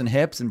curves and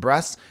hips and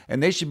breasts,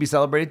 and they should be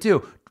celebrated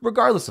too,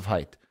 regardless of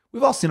height.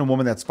 We've all seen a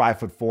woman that's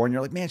 5'4", and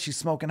you're like, man, she's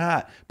smoking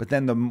hot. But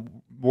then the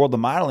world of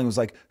modeling was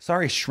like,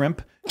 sorry,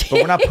 shrimp, but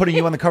we're not putting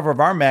you on the cover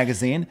of our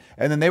magazine.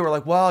 And then they were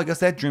like, well, I guess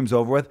that dream's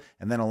over with.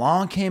 And then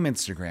along came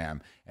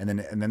Instagram, and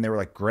then they were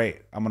like,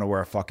 great, I'm gonna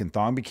wear a fucking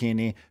thong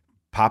bikini,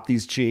 pop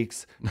these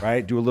cheeks,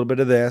 right? Do a little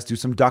bit of this, do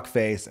some duck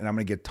face, and I'm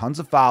gonna get tons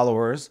of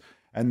followers.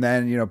 And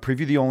then,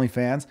 preview the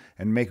OnlyFans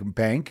and make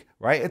bank,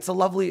 right?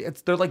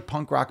 They're like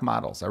punk rock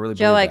models. I really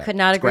Joe, I believe that. could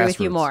not It's agree with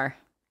you grassroots. more.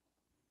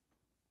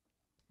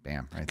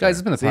 Bam, right Guys, there.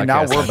 it's been a See,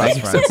 now podcast. we're best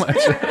Thank you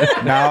friends. so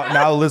much.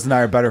 now Liz and I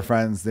are better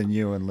friends than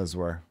you and Liz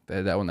were.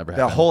 That will never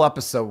The happen. whole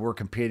episode, we're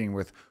competing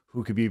with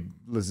who could be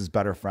Liz's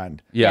better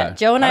friend. Yeah.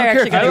 Joe and I, I are don't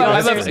actually care going if to you go do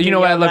upstairs this. and You do know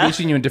what? I love yoga.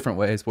 reaching you in different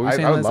ways. What were you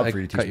saying, I would Liz? love for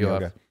you to cut teach me you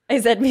yoga. off. I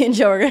said me and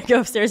Joe are going to go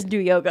upstairs and do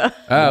yoga.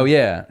 Oh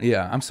yeah,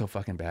 yeah. I'm so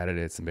fucking bad at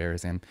it. It's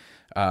embarrassing.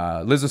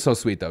 Liz was so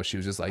sweet though. She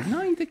was just like,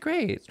 "No, you did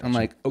great." I'm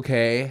like,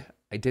 "Okay,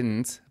 I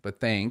didn't, but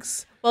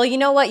thanks." Well, you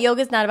know what?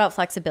 Yoga is not about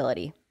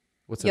flexibility.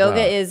 What's it Yoga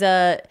about?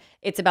 is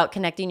it's about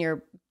connecting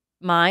your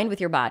mind with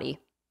your body.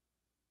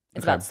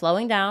 It's about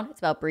slowing down. It's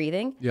about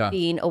breathing,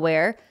 being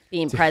aware,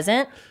 being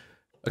present.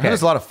 Okay.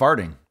 There's a lot of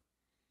farting.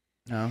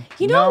 No.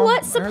 You know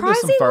what? I heard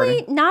there's some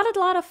Surprisingly, farting. not a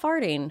lot of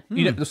farting.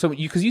 You know, so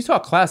because you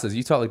taught classes,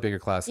 you taught like bigger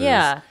classes.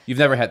 Yeah. You've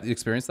never had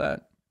experienced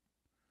that?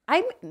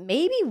 I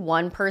maybe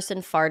one person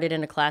farted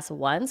in a class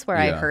once where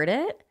I Yeah. heard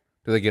it.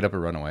 Do they get up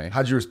and run away?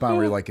 How'd you respond?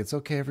 Were you like, it's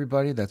okay,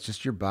 everybody. That's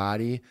just your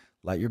body.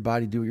 Let your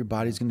body do what your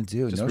body's going to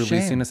do. Just no releasing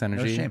shame. this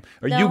energy. No shame.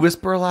 Are No. you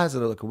whisper a lot? Is it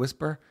like a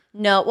whisper?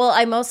 No, well,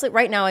 I mostly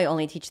right now I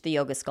only teach the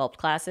yoga sculpt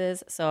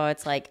classes, so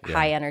it's like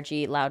high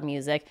energy, loud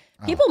music.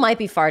 People might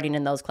be farting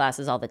in those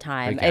classes all the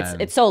time. They can.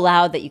 It's so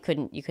loud that you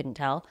couldn't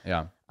tell.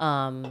 Yeah.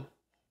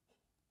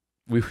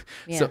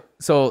 Yeah.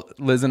 So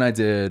Liz and I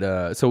did.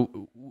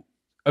 So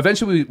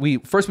eventually we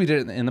did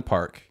it in the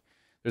park.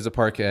 There's a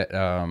park at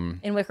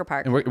In Wicker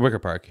Park. in Wicker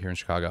Park here in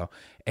Chicago,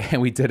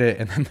 and we did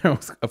it. And then there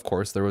was like a,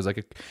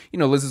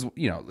 Liz is,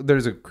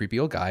 there's a creepy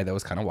old guy that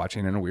was kind of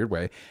watching in a weird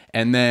way,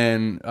 and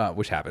then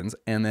which happens,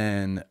 and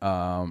then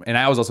and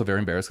I was also very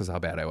embarrassed because of how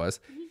bad I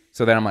was.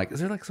 So then I'm like, is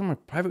there like somewhere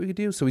private we could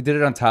do? So we did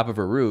it on top of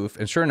a roof,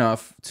 and sure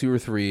enough, 2 or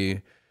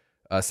 3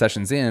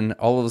 sessions in,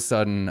 all of a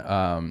sudden,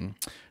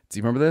 do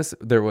you remember this?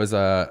 There was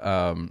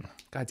a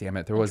God damn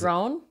it, there was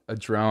drone. A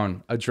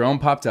drone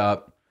popped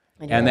up.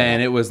 And then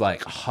it was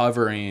like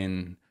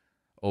hovering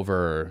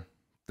over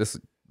this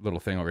little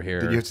thing over here.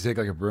 Did you have to take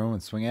like a broom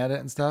and swing at it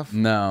and stuff?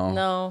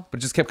 No. But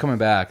it just kept coming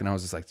back, and I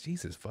was just like,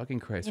 Jesus fucking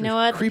Christ! You know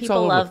what? The Creeps people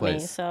all over the love me,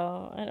 place.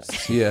 so I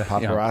don't. Yeah,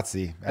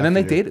 Paparazzi. And then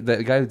they after you. dated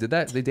the guy who did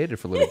that. They dated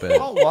for a little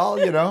bit. Oh,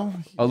 well,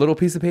 A little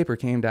piece of paper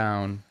came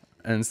down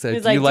and said,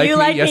 He's "Do you like,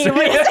 like me?" "Do you like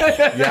me?"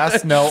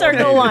 yes, no. or Circle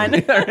maybe.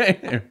 one. All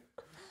right.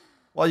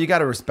 Well, you got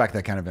to respect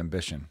that kind of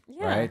ambition,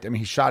 Yeah. right? I mean,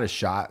 he shot his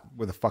shot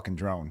with a fucking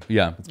drone.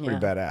 Yeah. It's pretty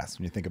badass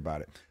when you think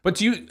about it.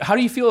 But how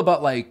do you feel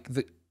about like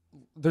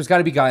there's got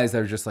to be guys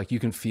that are just like you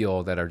can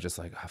feel that are just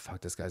like, oh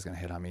fuck, this guy's gonna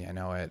hit on me. I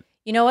know it.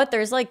 You know what?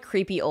 There's like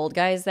creepy old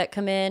guys that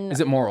come in. Is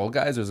it more old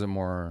guys or is it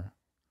more?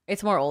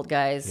 It's more old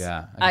guys.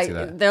 Yeah, I can see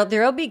that.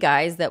 There'll be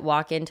guys that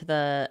walk into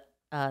the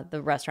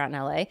restaurant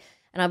in LA,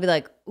 and I'll be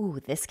like,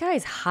 "Ooh, this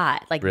guy's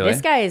hot. Like Really?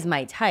 this guy is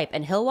my type."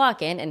 And he'll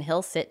walk in and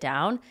he'll sit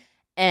down,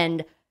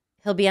 and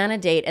he'll be on a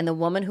date, and the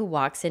woman who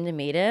walks in to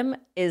meet him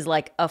is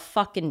like a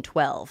fucking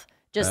 12,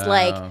 just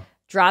like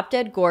drop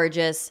dead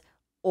gorgeous,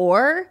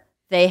 or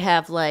they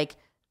have like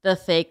the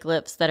fake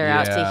lips that are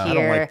out to Yeah. I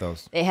here. don't like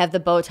those. They have the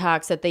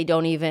Botox that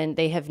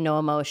they have no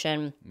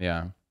emotion.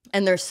 Yeah.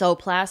 And they're so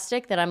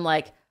plastic that I'm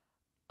like,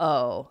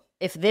 oh,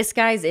 if this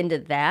guy's into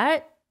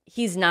that,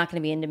 he's not going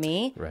to be into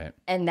me. Right.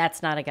 And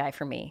that's not a guy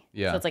for me.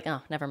 Yeah. So it's like,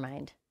 oh, never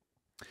mind.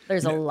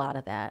 There's a lot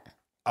of that.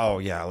 Oh,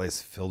 yeah,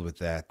 LA's filled with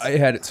that.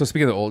 So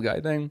speaking of the old guy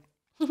thing,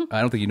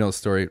 I don't think you know the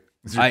story.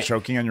 Is you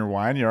choking on your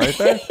wine? You all right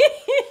there?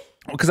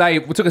 Because I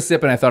took a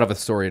sip and I thought of a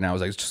story and I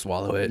was like, just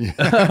swallow it.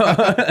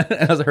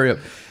 I was like, hurry up.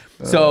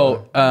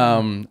 So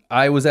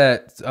I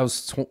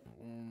was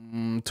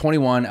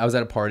 21. I was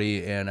at a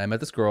party and I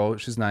met this girl.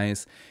 She's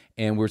nice.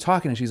 And we were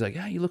talking and she's like,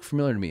 yeah, you look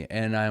familiar to me.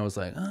 And I was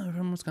like, oh, I'm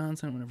from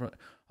Wisconsin, whatever,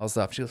 all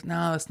stuff. She goes,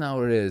 no, that's not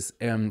what it is.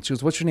 And she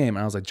goes, what's your name?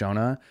 And I was like,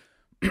 Jonah.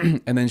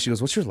 And then she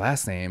goes, what's your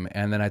last name?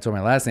 And then I told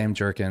my last name,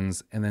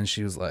 Jerkins. And then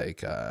she was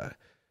like,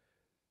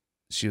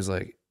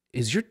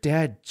 is your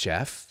dad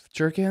Jeff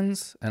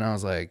Jerkins? And I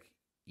was like,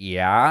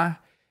 yeah.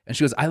 And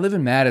she goes, I live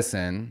in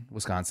Madison,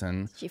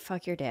 Wisconsin. Did you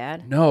fuck your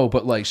dad? No,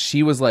 but like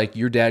she was like,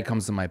 your dad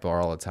comes to my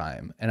bar all the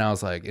time. And I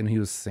was like, and he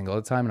was single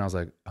at the time. And I was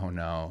like, oh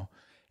no.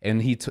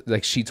 And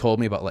she told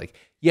me about like,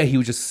 yeah, he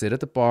would just sit at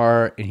the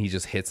bar and he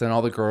just hits on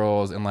all the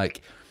girls. And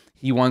like,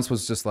 he once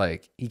was just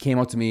like, he came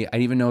up to me, I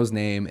didn't even know his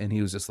name. And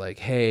he was just like,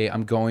 hey,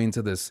 I'm going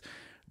to this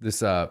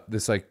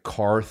like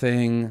car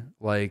thing,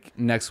 like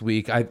next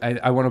week.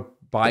 I want to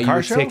buy you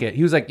a ticket.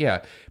 He was like,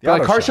 yeah, but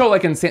like car show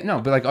like in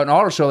but like an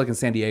auto show like in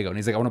San Diego. And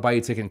he's like, I want to buy you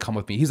a ticket and come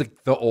with me. He's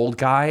like the old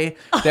guy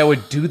that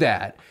would do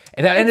that.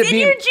 And that ended up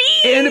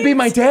being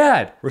my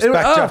dad.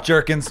 Respect Jeff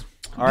Jerkins.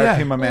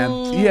 R.I.P. my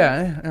man.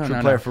 Yeah.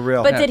 True player for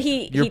real. But did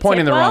he? You're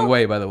pointing the wrong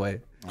way, by the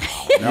way.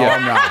 No,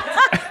 I'm not.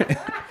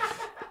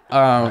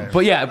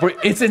 But yeah,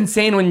 it's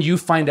insane when you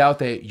find out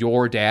that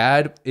your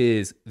dad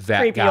is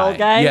that creepy guy. old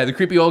guy? Yeah, the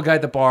creepy old guy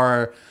at the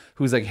bar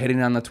who's like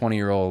hitting on the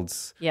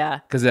 20-year-olds. Yeah.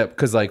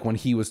 Because like when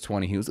he was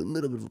 20, he was a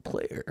little bit of a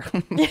player.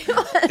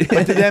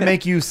 But did that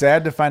make you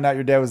sad to find out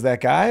your dad was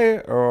that guy?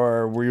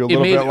 Or were you a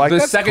little bit like, the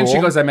that's second cool?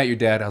 she goes, I met your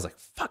dad, I was like,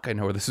 fuck, I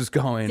know where this is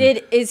going.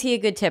 Is he a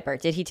good tipper?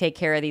 Did he take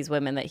care of these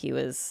women that he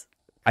was?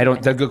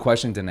 That's a good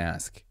question, didn't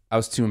ask. I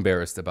was too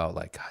embarrassed about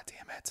like, God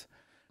damn it.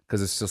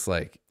 Because it's just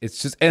like,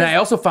 and I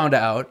also found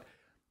out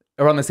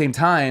around the same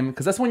time,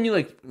 because that's when you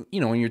like,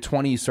 when you're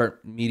 20, you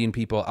start meeting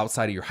people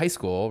outside of your high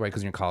school, right?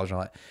 Because you're in college and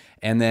all that.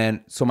 And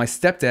then, so my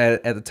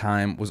stepdad at the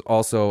time was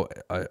also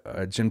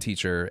a gym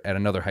teacher at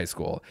another high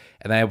school.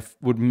 And I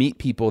would meet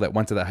people that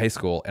went to that high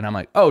school. And I'm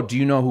like, oh, do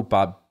you know who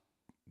Bob,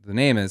 the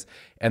name is?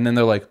 And then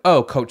they're like,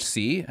 oh, Coach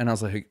C. And I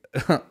was like,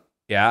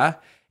 yeah.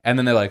 And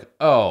then they're like,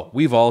 oh,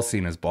 we've all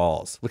seen his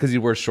balls because he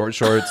wears short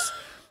shorts.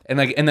 And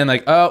then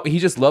oh, he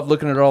just loved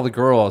looking at all the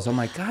girls. I'm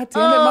like, God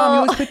damn it, Mom, you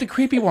always pick the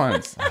creepy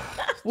ones.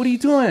 What are you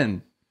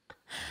doing?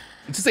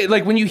 Just say,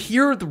 like, when you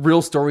hear the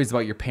real stories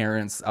about your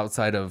parents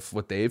outside of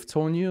what they've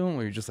told you,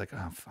 where you're just like,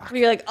 oh fuck.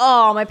 You're like,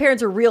 oh, my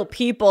parents are real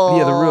people.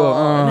 Yeah, the real.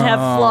 and have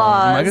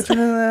flaws. Am I gonna turn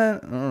into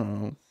that?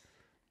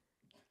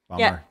 Oh.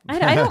 Yeah,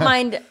 I don't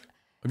mind.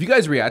 If you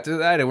guys reacted to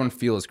that, it wouldn't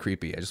feel as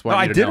creepy. I just want No,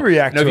 you I to did know.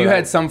 react Now, to if you it.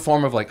 had some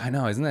form of like, I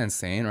know, isn't that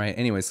insane, right?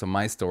 Anyway, so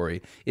my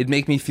story, it'd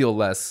make me feel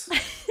less.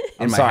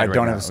 I'm my sorry, head I right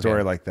don't now. have a story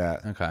Okay. like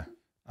that. Okay.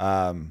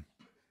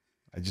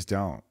 I just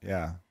don't.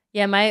 Yeah.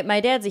 Yeah, my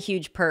dad's a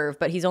huge perv,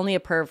 but he's only a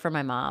perv for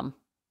my mom.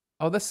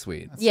 Oh, that's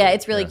sweet. Yeah,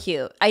 it's really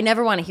cute. I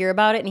never want to hear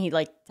about it, and he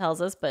like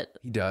tells us, but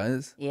He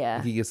does. Yeah.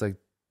 Like, he gets like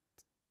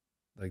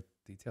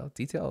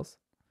details.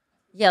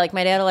 yeah, like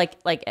my dad will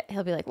like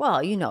he'll be like,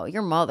 well, you know,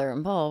 your mother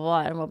and blah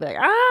blah blah, and we'll be like,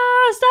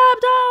 stop,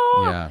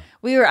 don't.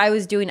 Yeah. I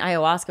was doing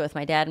ayahuasca with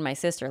my dad and my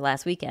sister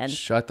last weekend,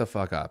 Shut the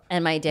fuck up.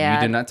 and my You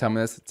dad. did not tell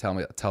me this.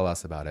 Tell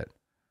us about it.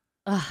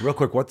 Real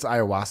quick, what's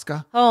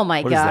ayahuasca? Oh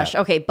my What is gosh. that?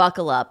 Okay,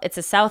 buckle up. It's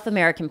a South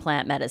American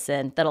plant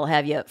medicine that'll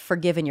have you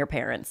forgiving your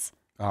parents.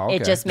 Oh, okay.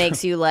 It just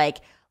makes you like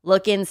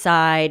look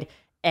inside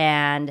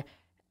and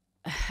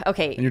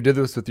okay, And you did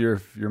this with your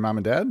mom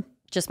and dad?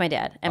 just my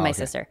dad and my okay.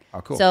 sister.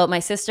 Oh, cool. So my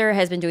sister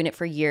has been doing it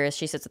for years.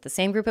 She sits with the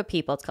same group of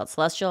people. It's called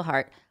Celestial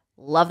Heart.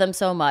 Love them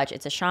so much.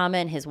 It's a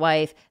shaman, his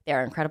wife. They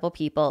are incredible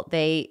people.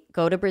 They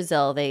go to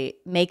Brazil. They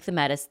make the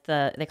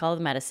medicine. They call it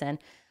the medicine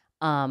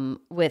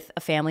with a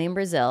family in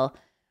Brazil,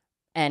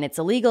 and it's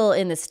illegal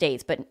in the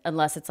States, but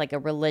unless it's like a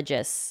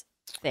religious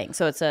thing.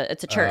 So it's a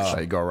church. So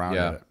you go around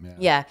Yeah. it. Yeah.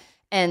 Yeah.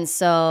 And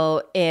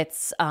so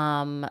it's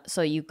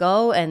so you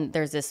go and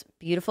there's this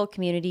beautiful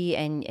community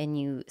and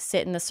you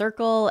sit in the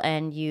circle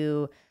and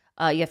you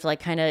have to like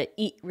kind of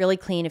eat really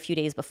clean a few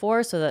days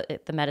before so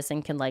that the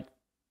medicine can like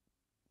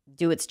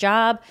do its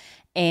job.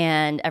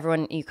 And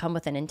everyone, you come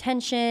with an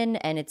intention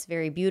and it's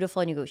very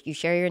beautiful, and you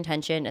share your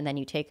intention, and then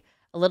you take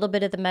a little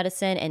bit of the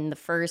medicine, and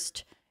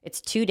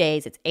it's 2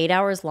 days, it's 8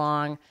 hours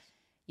long.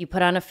 You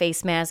put on a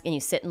face mask and you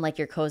sit in like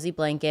your cozy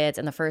blankets,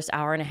 and the first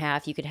hour and a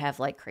half you could have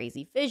like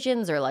crazy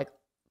visions, or like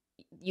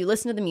you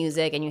listen to the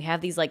music and you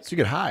have these like, So you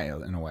get high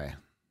in a way.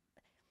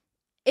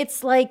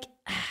 it's like,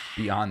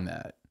 Beyond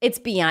that. it's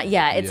beyond.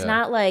 Yeah. It's Yeah.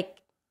 not like,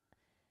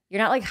 you're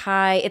not like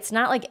high. It's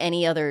not like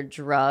any other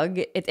drug.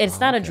 It's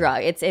not a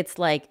drug. It's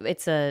like,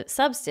 it's a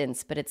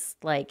substance, but it's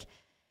like,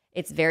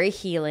 it's very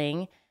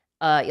healing.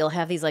 You'll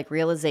have these like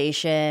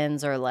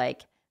realizations, or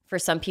like for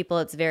some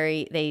people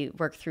they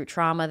work through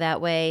trauma that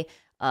way.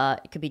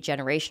 It could be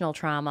generational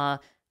trauma,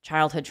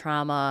 childhood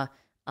trauma.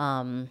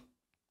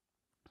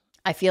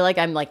 I feel like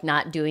I'm like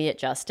not doing it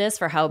justice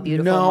for how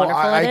beautiful and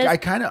wonderful it is. I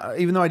kind of,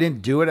 even though I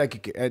didn't do it, I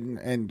could,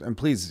 and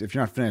please, if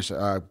you're not finished,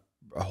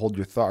 hold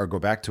your thought or go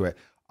back to it.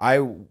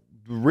 The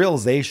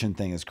realization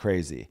thing is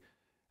crazy.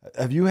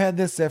 Have you had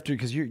this after,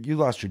 because you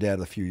lost your dad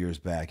a few years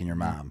back and your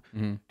mom.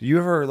 Mm-hmm. Do you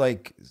ever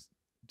like,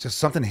 just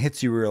something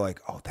hits you where you're like,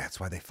 oh, that's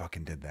why they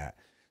fucking did that.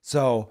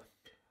 So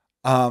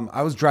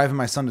I was driving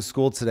my son to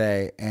school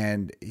today,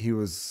 and he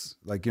was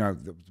like,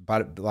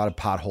 about a lot of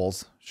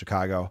potholes,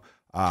 Chicago.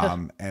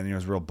 And it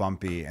was real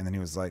bumpy. And then he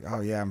was like,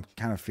 oh yeah, I'm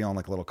kind of feeling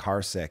like a little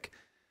car sick.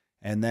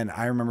 And then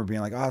I remember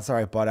being like, oh, it's all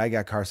right, bud. I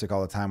got car sick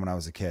all the time when I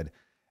was a kid.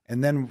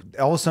 And then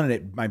all of a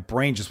sudden my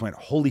brain just went,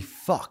 holy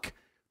fuck.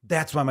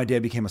 That's why my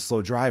dad became a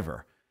slow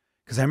driver.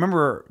 Because I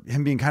remember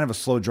him being kind of a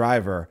slow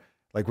driver,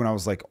 like when I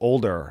was like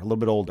older, a little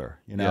bit older,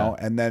 Yeah.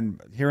 and then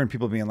hearing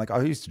people being like, oh,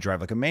 he used to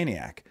drive like a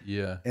maniac.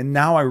 Yeah. And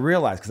now I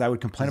realize, because I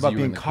would complain 'Cause about you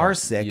being in the car car.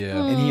 sick,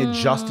 Yeah. and he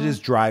adjusted his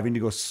driving to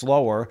go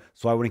slower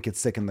so I wouldn't get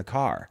sick in the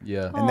car.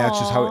 Yeah. And that's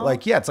just how Aw.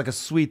 it's like a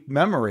sweet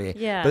memory.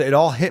 Yeah. But it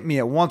all hit me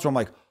at once where I'm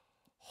like,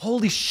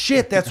 holy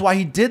shit, that's why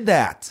he did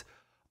that.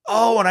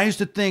 Oh, and I used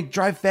to think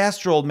drive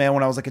faster, old man,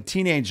 when I was like a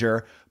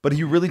teenager, but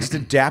he really just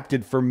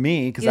adapted for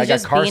me because He I was got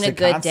just car being a sick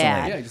good constantly.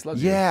 dad. Yeah, he just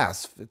loves you.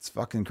 Yes, it's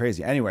fucking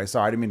crazy. Anyway,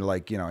 sorry, I didn't mean to Oh,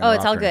 it's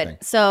interrupt all or good. anything.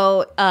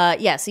 So,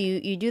 so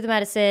you do the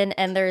medicine,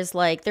 and there is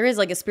like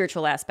a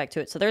spiritual aspect to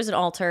it. So there's an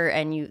altar,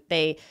 and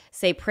they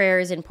say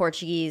prayers in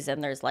Portuguese,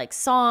 and there's like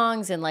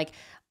songs, and like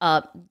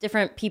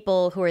different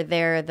people who are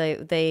there.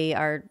 They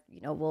are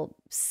will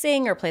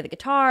sing or play the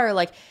guitar or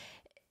like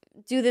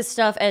do this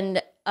stuff,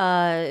 and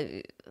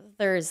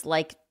there's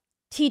like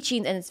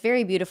teaching, and it's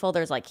very beautiful.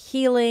 There's like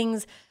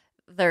healings.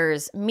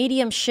 There's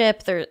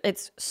mediumship.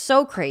 It's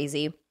so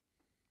crazy.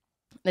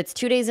 It's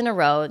 2 days in a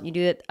row. You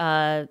do it.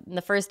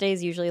 The first day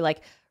is usually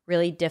like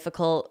really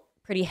difficult,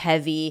 pretty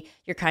heavy.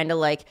 You're kind of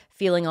like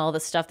feeling all the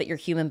stuff that your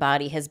human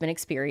body has been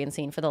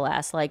experiencing for the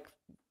last like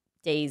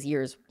days,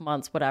 years,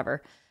 months,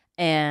 whatever.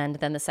 And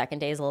then the second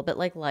day is a little bit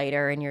like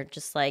lighter, and you're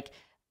just like,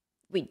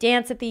 we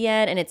dance at the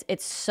end, and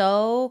it's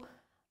so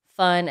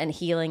fun and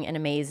healing and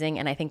amazing.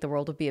 And I think the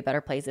world would be a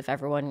better place if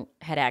everyone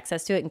had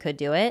access to it and could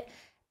do it.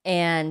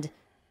 And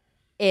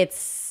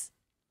it's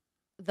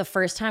the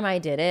first time I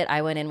did it,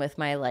 I went in with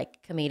my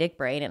like comedic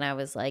brain, and I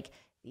was like,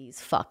 these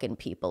fucking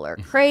people are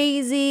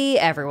crazy.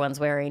 Everyone's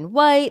wearing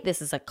white.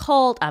 This is a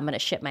cult. I'm going to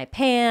shit my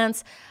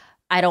pants.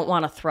 I don't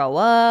want to throw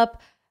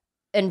up.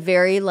 And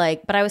very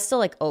like, but I was still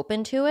like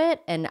open to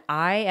it. And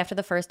after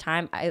the first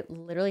time, I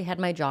literally had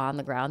my jaw on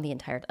the ground the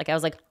entire, like I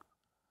was like,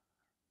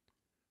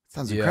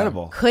 Sounds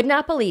incredible. Could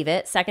not believe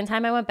it. Second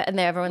time I went back, and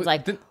then everyone's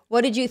like,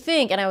 what did you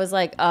think? And I was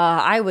like,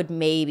 I would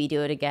maybe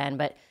do it again,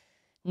 but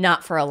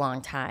not for a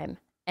long time.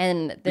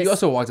 And You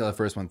also walked out the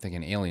first one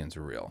thinking aliens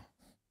are real.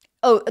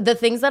 Oh, the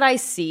things that I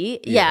see,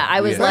 I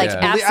was like,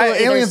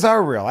 absolutely. Aliens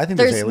are real. I think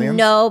there's aliens.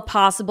 No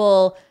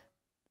possible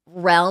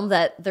realm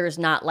that there's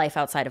not life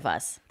outside of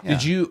us. Yeah.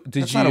 Did you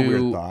not a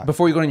weird thought.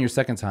 before you go on your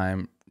second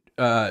time?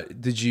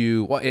 Did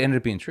you? Well, it ended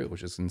up being true,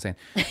 which is insane.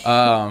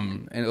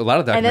 And a lot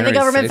of documentaries. And then the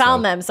government say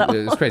found them, so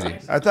it's crazy.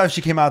 I thought if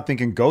she came out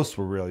thinking ghosts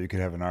were real, you could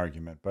have an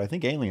argument. But I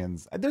think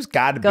aliens, there's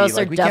got to be. Ghosts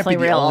Like, are we can't be definitely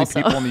the real only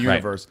also. people in the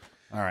universe.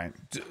 All right.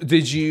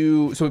 Did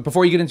you? So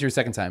before you get into your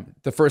second time,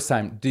 the first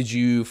time, did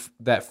you?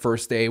 That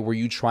first day, were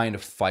you trying to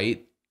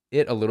fight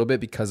it a little bit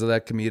because of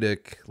that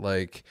comedic,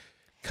 like,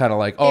 kind of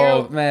like,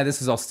 oh man,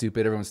 this is all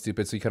stupid. Everyone's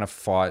stupid. So you kind of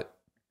fought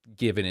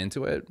giving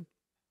into it.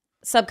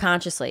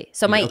 Subconsciously.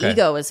 So my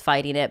ego was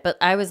fighting it, but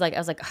I was like,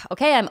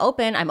 okay, I'm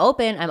open.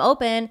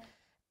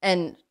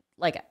 And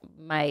like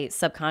my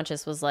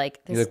subconscious was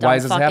like, this why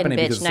is dumb this fucking happening?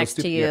 bitch Because it's so next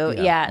to stupid.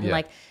 you. Yeah. And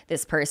like,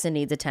 this person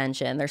needs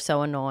attention. They're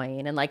so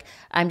annoying. And like,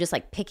 I'm just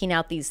like picking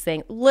out these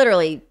things,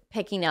 literally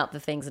picking out the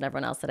things in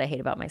everyone else that I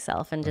hate about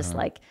myself and just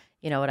like,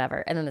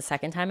 whatever. And then the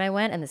second time I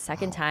went, and the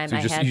second time So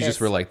I had you this,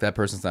 just were like, that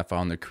person's not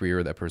following their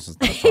career. That person's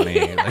not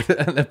funny. Like,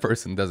 that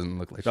person doesn't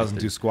look like Doesn't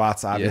do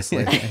squats,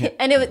 obviously.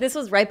 and this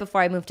was right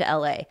before I moved to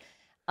LA.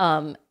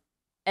 And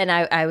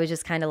I was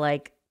just kind of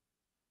like,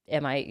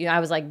 I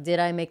was like, did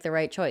I make the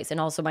right choice? And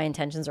also my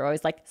intentions are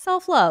always like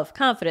self-love,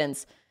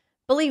 confidence,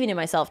 believing in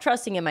myself,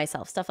 trusting in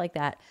myself, stuff like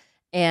that.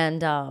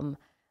 And,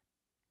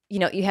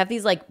 you have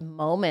these like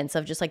moments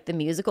of just like the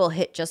musical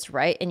hit just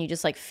right. And you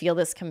just like feel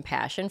this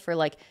compassion for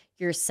like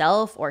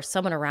yourself or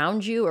someone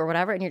around you or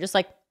whatever. And you're just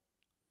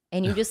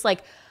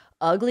like,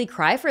 ugly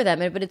cry for them.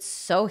 But it's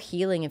so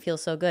healing and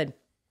feels so good.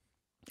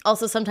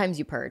 Also, sometimes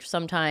you purge.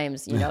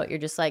 Sometimes, you're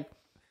just like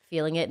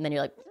feeling it. And then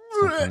you're like,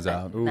 it comes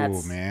out.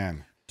 Ooh,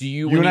 man. Do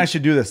you and I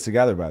should do this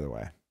together, by the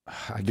way.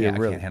 I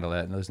can't handle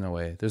that. There's no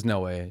way. There's no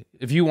way.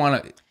 If you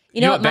want to,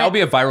 what, that'll be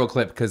a viral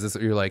clip because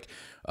you're like,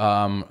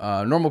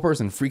 normal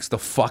person freaks the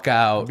fuck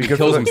out,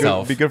 kills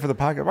himself. Be good for the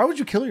podcast. Why would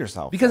you kill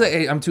yourself? Because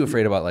I'm too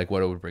afraid about like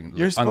what it would bring.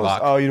 You're supposed.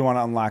 Unlock. Oh, you don't want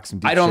to unlock some.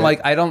 Deep I don't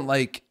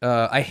shit?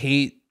 I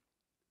hate.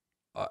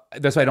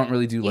 That's why I don't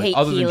really do like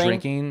other than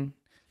drinking.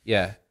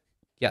 Yeah.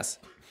 Yes.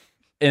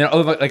 And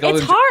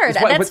it's hard.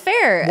 That's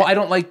fair. Well, I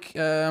don't like.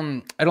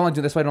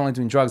 That's why I don't like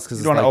doing drugs because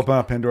you don't want to open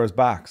up Pandora's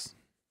box.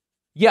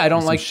 Yeah, I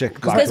don't like shit.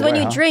 Because when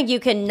you drink,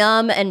 you can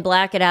numb and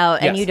black it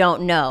out, and you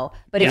don't know.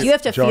 But if you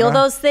have to feel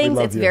those things,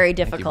 it's very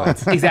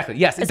difficult. Exactly.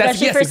 Yes.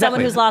 Especially for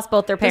someone who's lost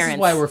both their parents. This is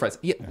why we're friends.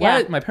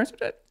 Yeah. My parents are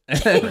dead.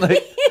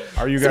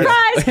 Are you guys?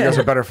 Surprise! You guys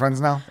are better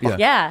friends now.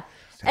 Yeah.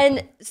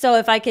 And so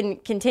if I can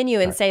continue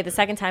and say the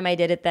second time I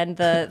did it, then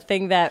the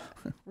thing that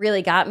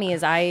really got me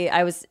is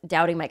I was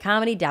doubting my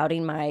comedy,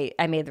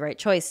 I made the right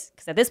choice.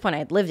 Because at this point I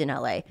had lived in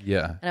LA.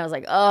 Yeah. And I was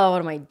like, oh,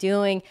 what am I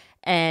doing?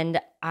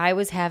 And I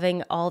was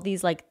having all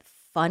these like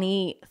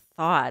funny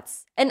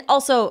thoughts. And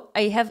also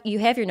you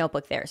have your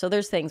notebook there. So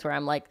there's things where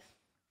I'm like,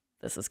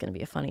 this is going to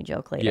be a funny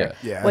joke later.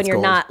 Yeah, when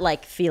you're not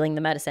like feeling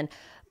the medicine.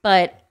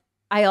 But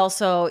I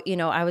also,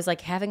 I was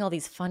like having all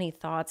these funny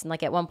thoughts. And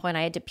like at one point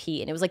I had to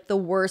pee and it was like the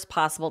worst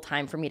possible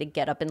time for me to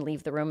get up and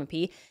leave the room and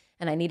pee.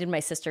 And I needed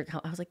my sister to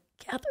come. I was like,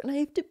 Catherine, I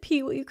have to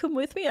pee. Will you come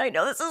with me? I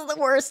know this is the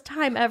worst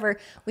time ever.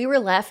 We were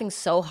laughing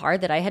so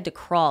hard that I had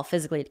to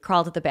physically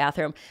crawl to the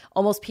bathroom,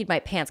 almost peed my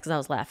pants because I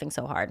was laughing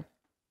so hard.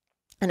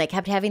 And I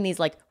kept having these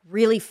like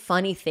really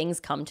funny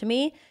things come to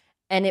me.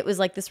 And it was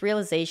like this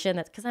realization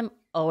that because I'm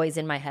always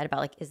in my head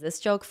about like, is this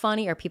joke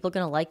funny? Are people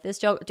going to like this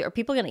joke? Are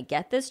people going to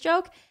get this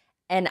joke?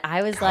 And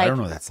I was like, I don't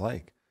know what that's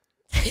like.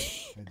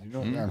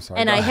 I'm sorry.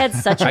 And I had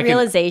such a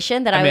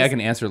realization that I can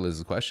answer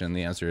Liz's question.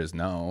 The answer is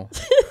no.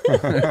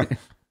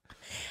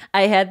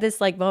 I had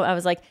this like moment. I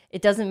was like,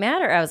 it doesn't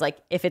matter. I was like,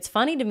 if it's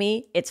funny to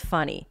me, it's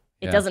funny.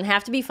 It doesn't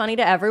have to be funny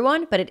to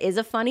everyone, but it is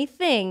a funny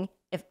thing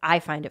if I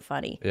find it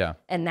funny. Yeah.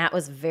 And that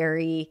was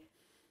very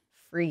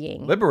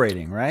freeing.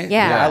 Liberating, right?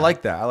 Yeah. I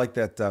like that. I like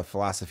that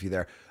philosophy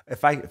there.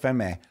 If I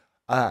may.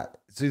 So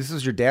this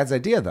was your dad's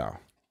idea though?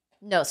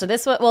 No. So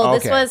this was,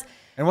 this Okay. was.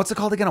 And what's it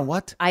called again? A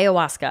what?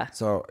 Ayahuasca.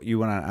 So you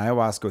went on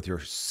ayahuasca with your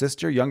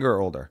sister, younger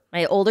or older?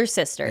 My older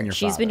sister. And your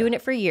She's been father. doing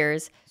it for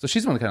years. So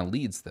she's the one that kind of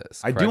leads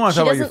this. I do correct? want to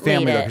talk about your doesn't lead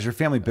family though, it. because your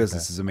family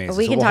business is amazing.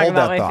 We so can we'll talk hold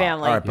about that my thought.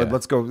 family. All right, but Yeah.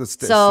 let's go. Let's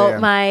So stay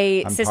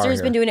my on sister's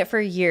par been here. doing it for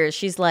years.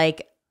 She's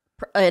like,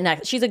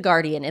 she's a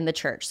guardian in the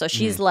church. So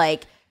she's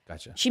like,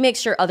 Gotcha. she makes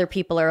sure other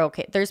people are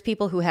okay. There's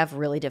people who have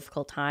really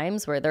difficult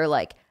times where they're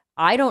like,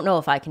 I don't know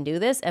if I can do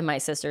this. And my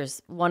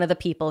sister's one of the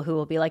people who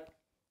will be like,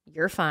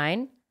 you're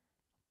fine.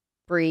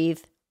 Breathe.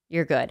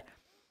 You're good.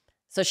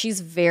 So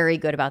she's very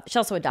good about She's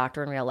also a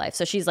doctor in real life.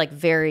 So she's like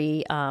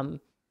very,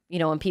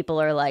 when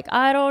people are like,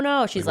 I don't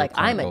know. She's like,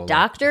 I'm a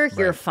doctor.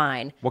 You're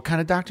fine. What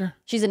kind of doctor?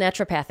 She's a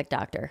naturopathic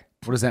doctor.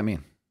 What does that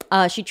mean?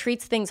 She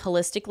treats things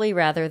holistically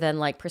rather than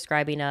like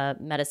prescribing a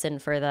medicine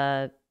for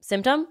the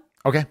symptom.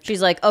 Okay.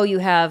 She's like, oh, you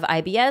have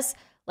IBS.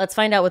 Let's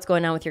find out what's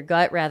going on with your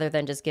gut rather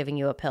than just giving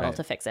you a pill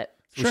to fix it.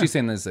 What she's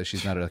saying is that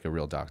she's not like a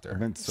real doctor.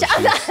 So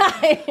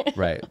she's-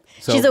 Right.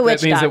 So She's a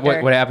witch that means doctor.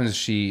 that what happens is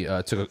she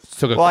took a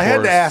well, course. I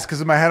had to ask because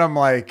in my head I'm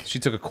like, She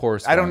took a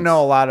course. I don't once.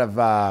 know a lot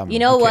of. You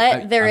know what?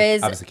 I'm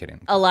obviously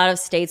kidding. A lot of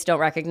states don't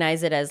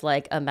recognize it as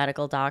like a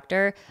medical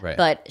doctor, Right.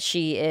 but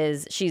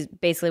she's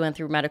basically went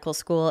through medical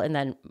school and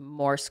then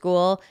more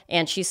school,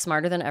 and she's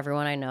smarter than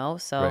everyone I know.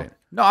 So Right.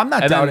 No, I'm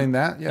not And then- doubting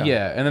that.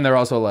 Yeah. And then they're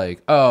also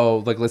like,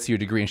 oh, like let's see your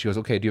degree, and she goes,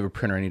 okay, do you have a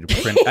printer? I need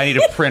to print. I need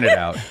to print it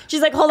out.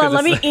 she's like, hold on, 'Cause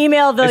let me it's like-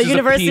 email the it's just a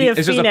University of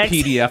It's Phoenix.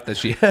 just a PDF that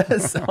she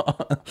has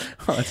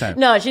all the time.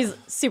 No, she's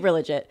super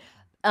legit.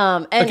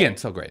 And, Again,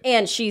 so great.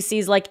 And she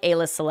sees like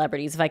A-list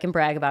celebrities. If I can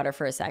brag about her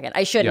for a second,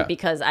 I shouldn't Yeah.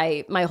 because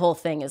my whole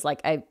thing is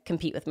like I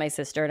compete with my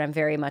sister, and I'm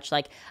very much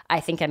like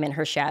I think I'm in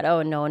her shadow,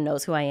 and no one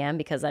knows who I am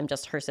because I'm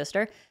just her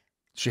sister.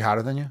 She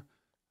hotter than you?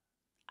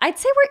 I'd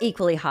say we're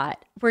equally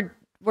hot.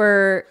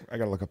 We're I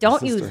gotta look up. don't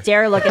the you sister.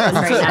 dare look at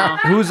this right now.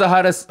 Who's the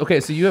hottest? Okay,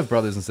 so you have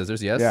brothers and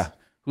sisters, yes? Yeah.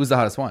 Who's the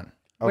hottest one?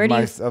 Where do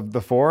you- Of the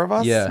four of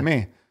us? Yeah.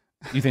 Me.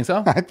 You think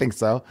so? I think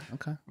so.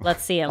 Okay.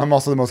 Let's see him. I'm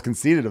also the most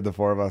conceited of the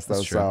four of us, though.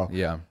 That's true. So,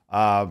 Yeah.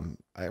 I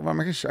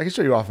can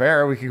show you off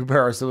air. We can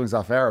compare our siblings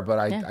off air, but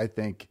I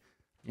think,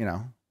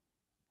 I'm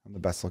the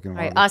best looking All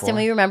one. right, of the Austin, four.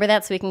 will you remember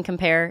that so we can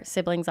compare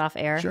siblings off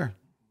air? Sure.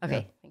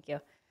 Okay, thank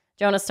you.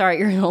 Jonah, sorry,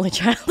 you're an only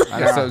child.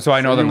 Yeah, so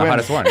I know them the win.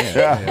 hottest one.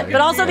 Yeah.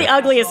 But also the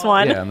ugliest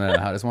one. Yeah, I'm the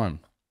hottest one.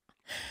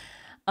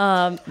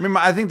 I mean,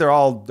 I think they're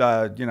all,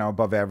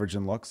 above average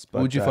in looks. But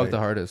Who would you fuck the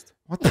hardest?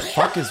 What the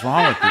fuck is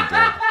wrong with you,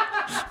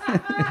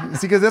 dude?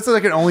 See, because that's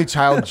like an only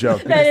child joke.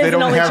 Because That is they an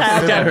don't only have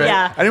child siblings. joke,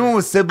 yeah. Anyone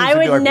with siblings I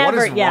would be would like, what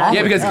never- is yeah. wrong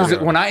Yeah, with because you?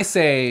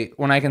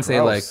 when I can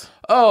say like, Gross.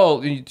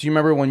 oh, do you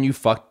remember when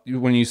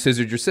you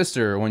scissored your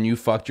sister, or when you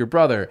fucked your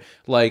brother?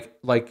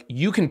 Like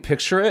you can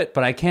picture it,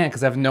 but I can't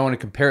because I have no one to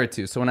compare it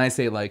to. So when I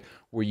say like,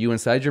 were you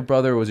inside your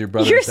brother, or was your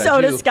brother You're inside so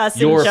you?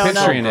 disgusting, You're Jonah.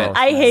 picturing it.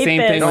 I hate Same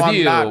this. thing No, with I'm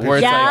you, not where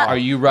it's picturing like, it. are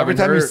you rubbing Every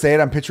time her? you say it,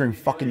 I'm picturing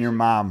fucking your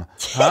mom.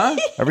 Huh?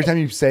 Every time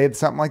you say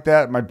something like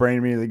that, my brain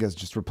immediately goes,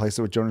 just replace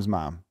it with Jonah's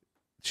mom.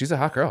 She's a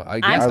hot girl. I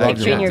I'm guess.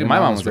 picturing your My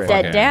mom was a dead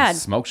fucking dad.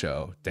 smoke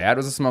show. Dad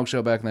was a smoke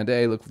show back in the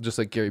day. Looked just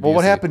like Gary Busey. Well,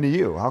 what happened to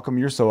you? How come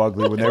you're so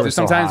ugly when they were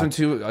so Sometimes hot?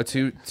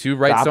 when two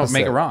rights don't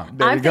make Opposite. a wrong.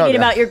 There I'm you go, thinking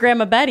then. about your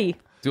grandma Betty.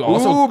 Dude,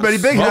 also, Ooh, Betty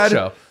Big smoke Head.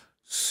 show.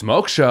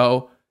 Smoke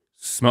show.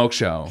 Smoke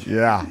show.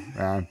 Yeah,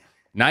 man.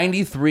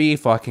 93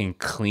 fucking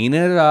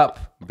cleaning it up.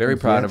 Very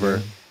proud of her.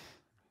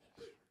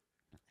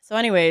 So,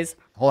 anyways,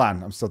 Hold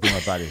on. I'm still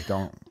thinking about Betty.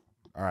 Don't.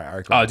 All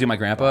right. Cool. Oh, dude, my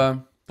grandpa,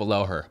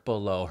 below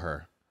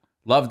her.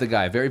 Loved the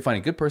guy. Very funny.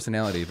 Good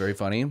personality. Very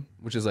funny.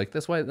 Which is like,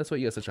 that's why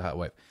you have such a hot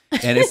wife.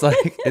 And it's like,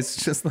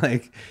 it's just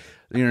like,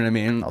 you know what I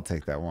mean? I'll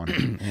take that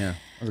one. Yeah.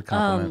 It was a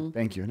compliment.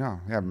 Thank you. No,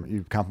 yeah,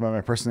 you compliment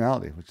my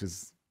personality, which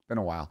has been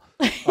a while.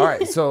 All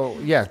right. So,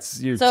 yeah,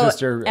 it's your so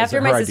sister. after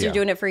it's my her sister idea.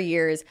 doing it for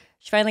years,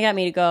 she finally got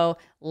me to go.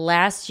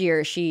 Last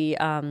year, she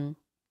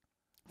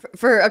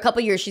for a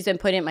couple years, she's been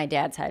putting it in my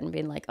dad's head and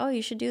being like, "Oh,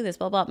 you should do this."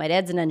 Blah blah. My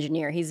dad's an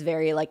engineer. He's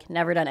very like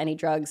never done any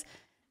drugs,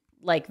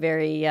 like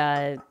very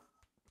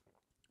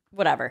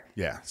whatever.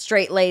 Yeah.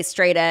 Straight lace,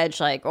 straight edge.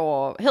 Like,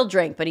 oh, he'll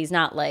drink, but he's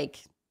not like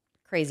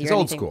crazy. He's or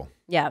old anything. school.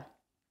 Yeah.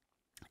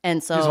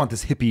 And so You just want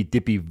this hippy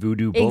dippy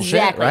voodoo bullshit,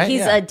 exactly. right? He's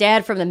Yeah. a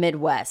dad from the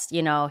Midwest.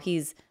 You know,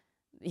 he's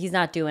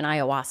not doing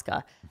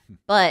ayahuasca,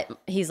 but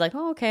he's like,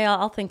 oh, okay,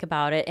 I'll think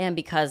about it. And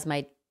because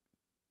my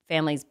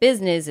family's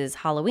business is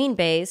Halloween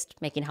based,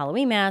 making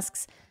Halloween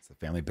masks. It's a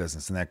family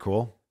business. Isn't that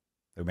cool?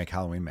 They make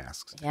Halloween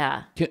masks.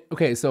 Yeah.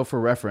 Okay, so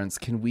for reference,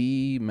 can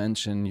we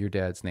mention your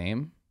dad's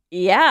name?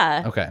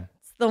 Yeah. Okay.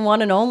 It's the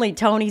one and only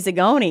Tony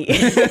Zagone.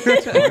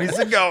 Tony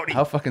Zagone.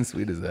 How fucking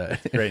sweet is that?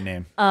 Great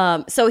name.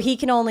 So he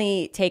can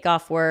only take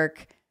off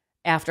work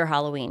after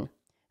Halloween.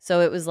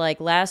 So it was like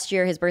last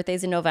year, his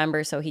birthday's in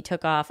November. So he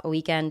took off a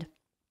weekend,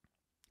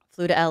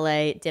 flew to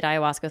LA, did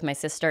ayahuasca with my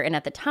sister. And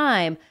at the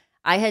time,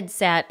 I had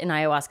sat in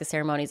ayahuasca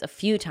ceremonies a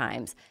few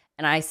times.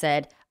 And I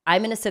said,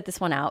 I'm going to sit this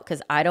one out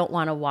because I don't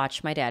want to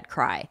watch my dad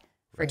cry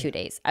for 2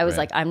 days. I was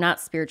like, I'm not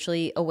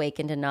spiritually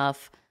awakened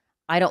enough.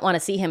 I don't want to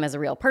see him as a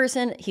real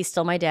person. He's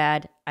still my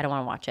dad. I don't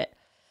want to watch it.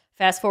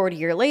 Fast forward a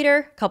year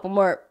later, couple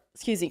more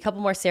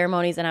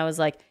ceremonies. And I was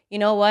like, you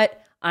know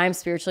what? I'm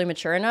spiritually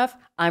mature enough.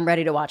 I'm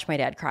ready to watch my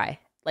dad cry.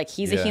 Like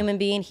he's a human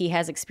being. He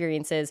has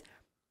experiences.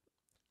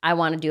 I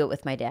want to do it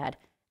with my dad.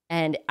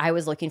 And I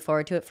was looking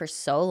forward to it for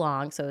so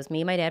long. So it was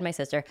me, my dad, my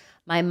sister.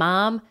 My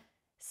mom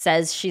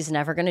says she's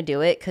never going to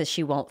do it because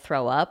she won't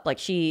throw up. Like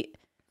she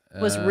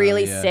was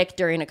really sick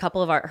during a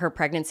couple of her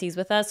pregnancies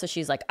with us. So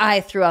she's like, I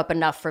threw up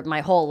enough for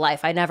my whole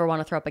life. I never want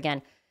to throw up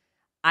again.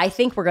 I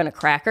think we're going to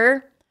crack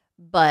her.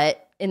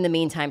 But in the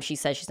meantime, she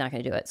says she's not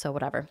going to do it. So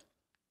whatever.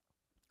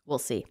 We'll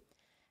see.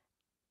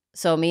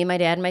 So me and my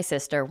dad and my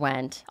sister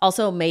went.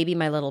 Also, maybe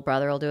my little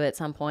brother will do it at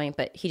some point,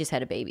 but he just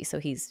had a baby. So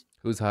he's,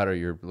 Who's hotter,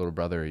 your little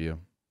brother or you?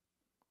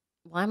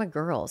 well, I'm a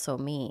girl, so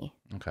me.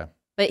 Okay.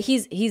 But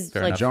he's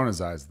Fair like, enough.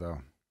 Jonah's eyes, though.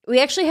 we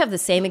actually have the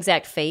same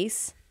exact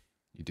face,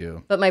 You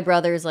do. but my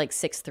brother's like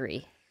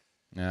 6'3".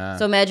 Yeah.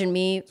 So imagine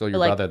me. So your but,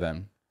 like, brother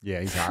then.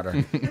 Yeah, he's hotter.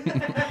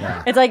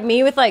 Yeah. It's like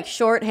me with like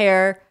short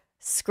hair,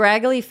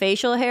 scraggly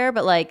facial hair,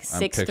 but like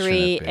I'm 6'3" picturing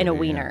it, and a baby,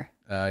 wiener.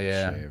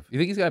 Yeah. You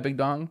think he's got a big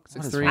dong?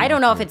 6'3"? I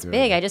don't know if Okay, it's dude.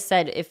 big. I just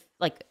said if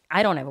like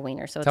I don't have a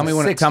wiener, so Tell me it's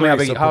when. 6'3", Tell me how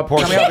big. so Tell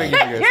me how big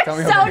it is. Tell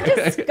me how so big.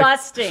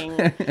 disgusting.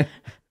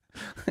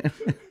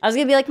 I was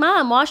gonna be like,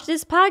 Mom, watch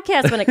this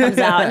podcast when it comes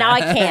out. Now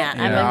I can't.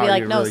 I'm gonna be No,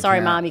 like, you no, really sorry,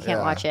 can't. Mom, you can't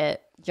Yeah. watch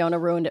it. Jonah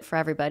ruined it for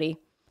everybody.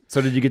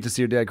 So did you get to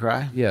see your dad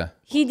cry? Yeah.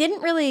 He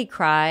didn't really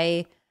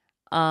cry.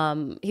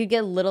 He'd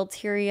get a little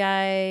teary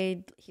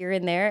eyed here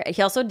and there.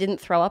 He also didn't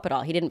throw up at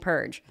all. He didn't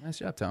purge. Nice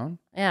job, Tone.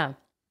 Yeah,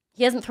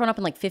 he hasn't thrown up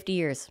in like 50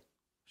 years.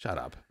 Shut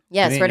up.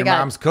 Yeah, It ain't swear to your God.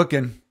 mom's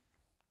cooking.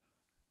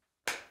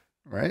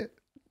 Right?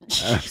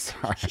 I'm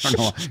sorry. I don't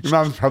know. Why. Your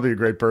mom's probably a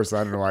great person.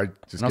 I don't know why I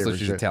just And gave also, her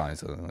she's shit. Italian.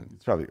 So,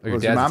 It's probably. your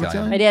Was your dad's mom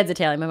Italian. My dad's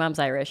Italian. My mom's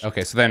Irish.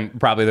 okay, so then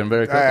probably they're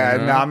very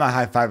cooking. No, I'm not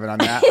high fiving on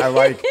that.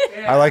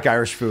 I like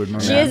Irish food.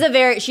 She is a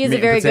very Meat and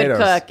good potatoes.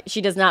 cook. She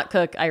does not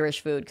cook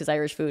Irish food because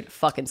Irish food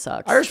fucking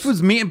sucks. Irish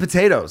food's meat and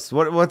potatoes.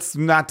 What's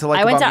not to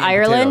like? I went about to meat and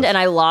Ireland potatoes? and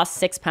I lost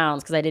 6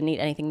 pounds because I didn't eat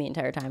anything the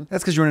entire time.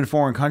 That's because you're in a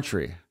foreign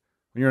country.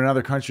 When you're in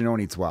another country, no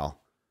one eats well.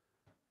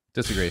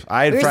 Disagree.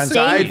 I had We were friends.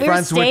 staying- I had we were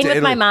friends who went staying to with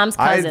Italy. my mom's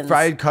cousins.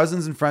 I had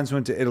cousins and friends who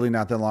went to Italy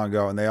not that long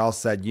ago, and they all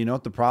said, "You know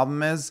what the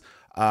problem is?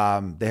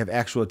 They have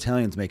actual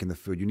Italians making the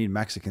food. You need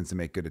Mexicans to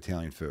make good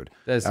Italian food.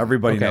 That's-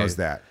 Everybody okay. knows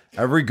that.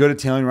 Every good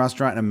Italian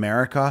restaurant in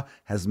America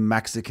has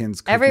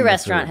Mexicans. Cooking Every the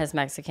restaurant food. has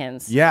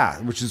Mexicans. Yeah,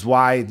 which is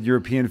why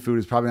European food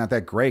is probably not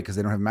that great because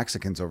they don't have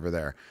Mexicans over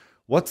there.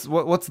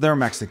 What's their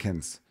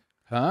Mexicans?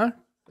 Huh?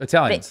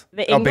 Italians.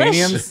 The English?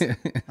 Albanians?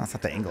 That's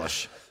not the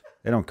English.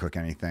 They don't cook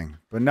anything.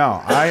 But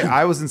no,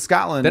 I was in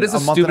Scotland That is the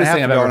a month and a stupidest half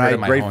thing I've ago, ever and heard I in had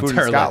my great whole food in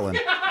entire life. Scotland.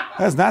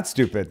 That's not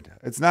stupid.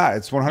 It's not.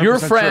 It's 100% Your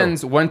true.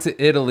 friends went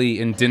to Italy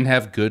and didn't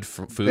have good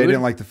food. They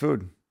didn't like the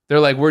food. They're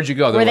like, where'd you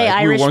go? They're Were they like,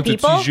 Irish we went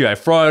people? to TGI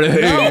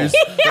Fridays.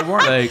 They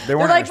weren't. Like- they They're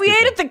weren't. like, Irish we ate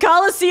people. at the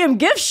Coliseum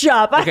gift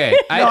shop. Okay,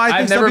 No, I think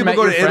I've some never people met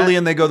go your to friend. Italy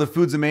and they go, the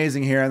food's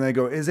amazing here, and they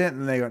go, is it?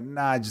 And they go,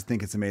 nah, I just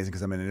think it's amazing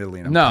because I'm in Italy.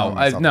 And I'm No, telling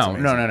myself it's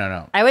amazing.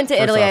 no. I went to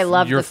First Italy. I off,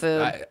 loved your- the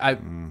food. I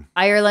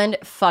Ireland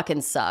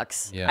fucking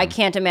sucks. Yeah. I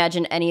can't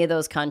imagine any of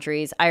those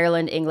countries.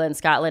 Ireland, England,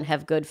 Scotland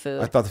have good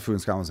food. I thought the food in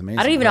Scotland was amazing.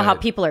 I don't even know how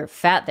Right. people are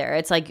fat there.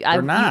 It's like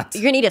They're not.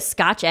 You're gonna eat a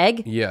Scotch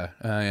egg. yeah.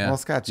 Well,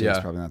 Scotch is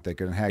probably not that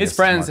good. And haggis His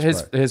friends, as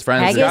much, but- his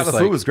friends. Haggis? are Yeah, just the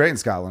food like- was great in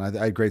Scotland.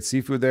 I had great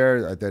seafood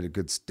there. I had a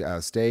good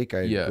steak. I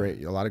had Yeah.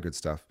 a lot of good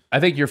stuff. I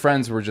think your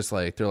friends were just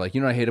like, they're like,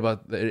 you know what I hate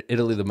about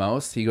Italy the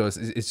most? He goes,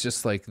 it's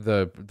just like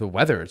the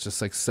weather. It's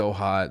just like so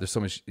hot. There's so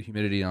much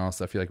humidity and all that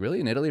stuff. You're like, really,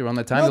 in Italy around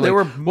that time? No, They're they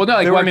like, were- well, no,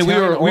 like, they well, I were mean, we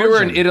Italian were in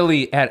origin.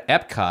 Italy at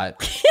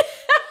Epcot,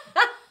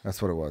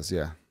 That's what it was.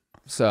 Yeah.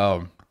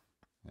 so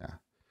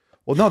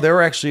Well, no, they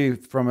were actually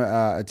from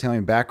an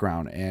Italian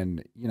background,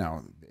 and you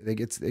know, it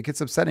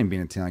gets upsetting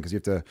being Italian because you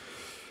have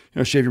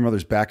to, shave your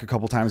mother's back a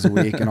couple times a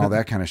week and all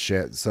that kind of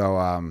shit.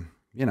 So,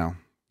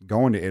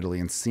 going to Italy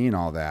and seeing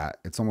all that,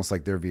 it's almost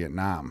like they're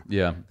Vietnam.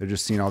 yeah. They're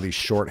just seeing all these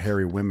short,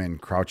 hairy women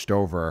crouched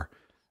over,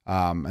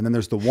 and then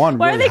there's the one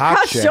Why are really they hot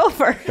crouched chick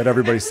over? that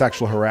everybody's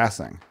sexual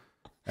harassing,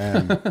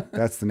 and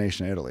that's the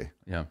nation of Italy.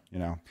 Yeah.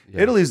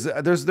 Italy's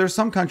there's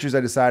some countries I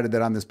decided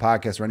that on this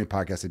podcast or any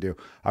podcast I do,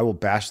 I will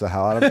bash the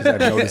hell out of because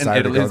I have no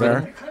desire to go Italy's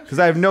there. Because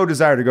I have no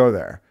desire to go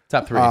there.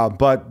 Top three.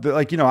 But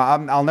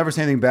I'll never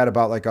say anything bad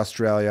about like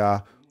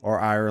Australia or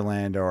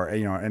Ireland or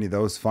any of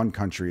those fun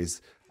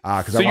countries.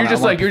 So you're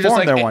just like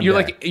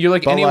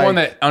anyone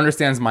that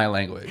understands my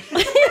language.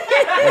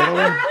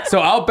 So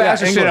I'll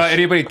bash the shit English. out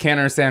anybody who can't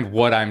understand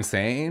what I'm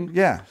saying.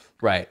 Yeah.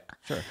 Right.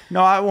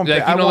 No, I won't.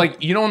 Like I won't-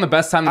 when the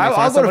best time to make fun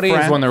I'll of go to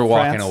somebody is when they're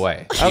walking France.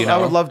 away. I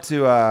would love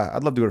to.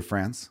 I'd love to go to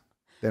France.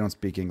 They don't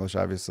speak English,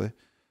 obviously.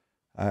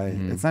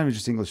 It's not even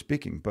just English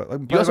speaking, but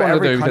like, by also the way, wanna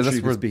go every there because country that's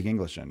you can where speak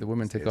English in. The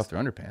women these take days. off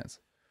their underpants.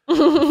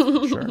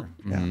 Sure.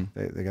 Yeah.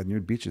 They got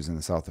nude beaches in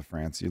the south of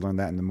France. You learned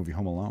that in the movie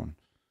Home Alone,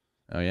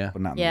 Oh yeah.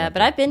 but not. In Yeah, the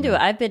but I've been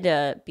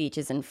to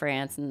beaches in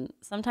France, and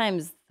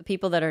sometimes the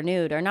people that are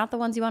nude are not the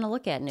ones you want to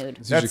look at nude.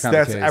 It's usually That's kinda the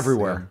that's case,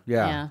 everywhere.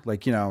 Yeah. Yeah.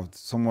 Like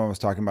someone was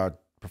talking about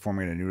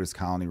performing at a nudist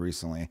colony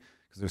recently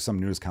because there's some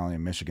nudist colony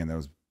in Michigan that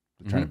was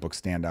trying to book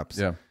stand-ups.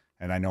 Yeah.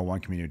 And I know one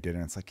comedian who did it.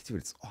 And it's like, dude,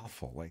 it's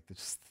awful. Like, it's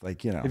just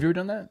like Have you ever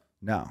done that?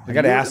 No, I you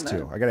got ever asked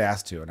done to. I got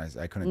asked to, and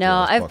I couldn't. No, do it. I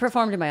was I've booked.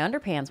 performed in my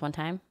underpants one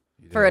time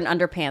for an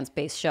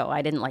underpants-based show.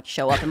 I didn't like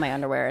show up in my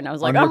underwear, and I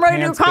was like, I'm ready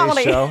to do Underpants-based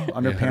comedy. show. Underpants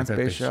underpants-based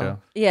based show. show.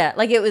 Yeah,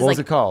 like it was What like was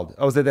it called?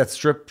 Oh, was it that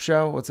strip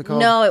show? What's it called?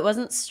 no, it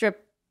wasn't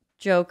Strip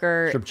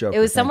Joker. Strip Joker, It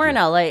was thank somewhere in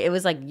you. LA. It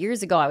was like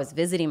years ago. I was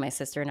visiting my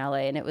sister in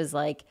LA, and it was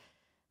like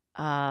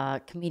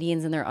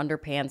comedians in their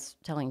underpants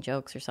telling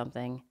jokes or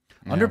something.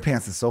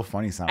 Underpants is so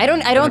funny sounding.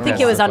 I don't think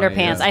it was Underpants are funny,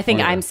 underpants. yeah. I think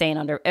Yeah. I'm saying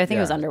I think it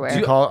was underwear. Do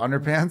you call it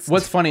underpants?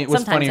 What's funny?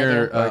 What's Sometimes I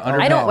funnier? do. Underpants?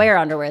 I don't wear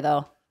underwear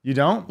though. You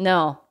don't?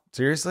 No,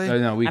 Seriously?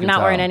 No, we I'm can not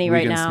tell. wearing any We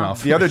right can now. smell.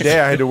 The other day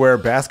I had to wear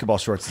basketball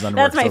shorts as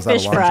underwear. that's my 'cause I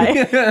was fish out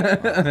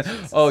of laundry.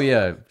 fry. Oh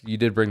yeah, you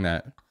did bring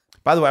that.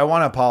 By the way, I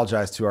want to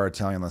apologize to our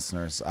Italian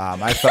listeners.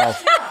 I felt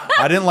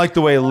I didn't like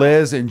the way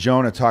Liz and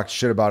Jonah talked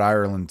shit about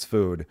Ireland's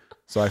food,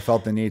 so I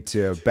felt the need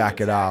to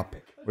back it up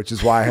which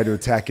is why I had to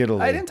attack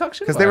Italy. I didn't talk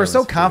shit because about they were so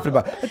Ireland's food. confident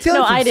about it.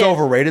 Italian No, I food's so did.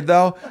 overrated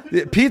though.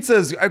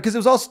 Pizza's because it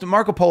was all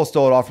Marco Polo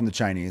stole it all from the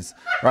Chinese,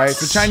 right?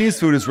 So Chinese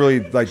food is really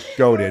like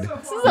goated.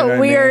 This is a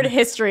weird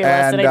history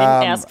lesson I didn't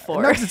ask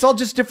for. No, it's all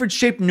just different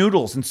shaped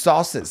noodles and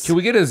sauces. Can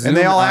we get a And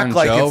they zoom all on act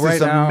like Joe it's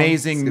this right now?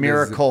 amazing Let's get a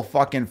miracle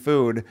fucking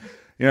food.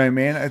 You know what I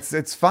mean?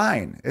 It's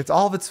fine. It's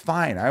all of it's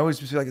fine. I always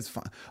just feel like it's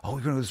fine. Oh,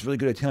 we're going to this really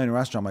good Italian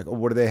restaurant. I'm like, oh,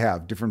 what do they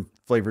have? Different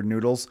flavored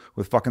noodles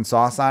with fucking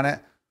sauce on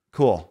it.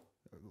 Cool.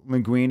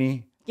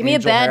 Linguine. Give me a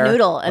angel bad hair.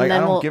 noodle, and like, then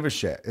I don't we'll- give a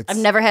shit. I've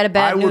never had a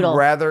bad noodle. I would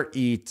rather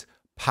eat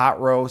pot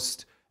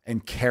roast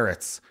and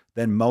carrots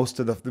than most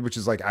of which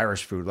is like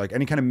Irish food, like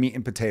any kind of meat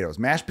and potatoes.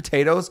 Mashed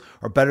potatoes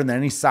are better than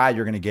any side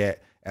you're going to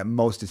get at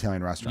most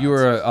Italian restaurants. You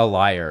were a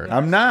liar.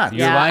 I'm not.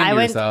 You're Yeah, lying I to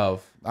went-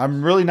 yourself.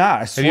 I'm really not. I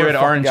Have swear you had to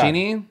fucking God.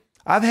 arancini?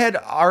 I've had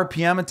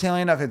RPM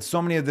Italian. I've had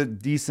so many of the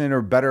decent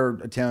or better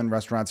Italian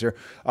restaurants here.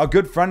 A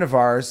good friend of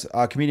ours,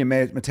 comedian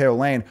Matteo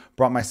Lane,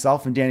 brought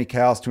myself and Danny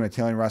Callis to an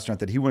Italian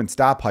restaurant that he wouldn't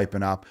stop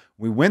hyping up.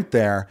 We went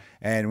there,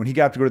 and when he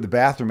got up to go to the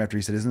bathroom after,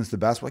 he said, "Isn't this the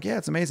best?" We're like, "Yeah,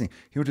 it's amazing."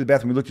 He went to the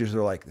bathroom. We looked at each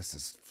other like, "This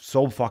is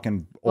so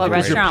fucking What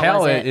overrated." Your restaurant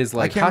was palate it? is I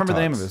like can't hot remember the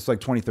name of dogs. it. It's like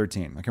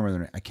 2013.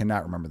 I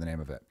cannot remember the name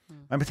of it.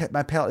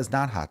 My palate is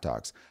not hot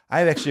dogs. I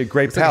have actually a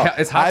great palate.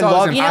 it's hot I dogs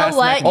love and You know fast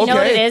what? mac and You know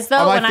what it is,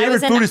 though? My When I favorite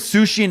was in- food is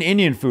sushi and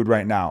Indian food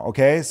right now.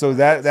 Okay, so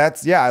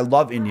that's I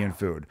love Indian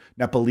food.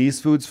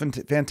 Nepalese food's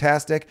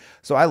fantastic.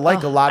 So I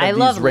like a lot of I these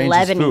love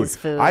ranges of Lebanese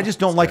food. I just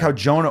don't like how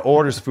Jonah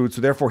orders food,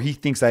 so therefore he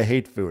thinks I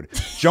hate food.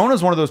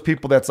 Jonah's one of those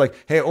people that's like,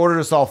 "Hey, I ordered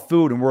us all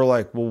food," and we're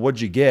like, "Well, what'd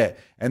you get?"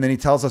 And then he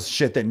tells us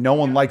shit that no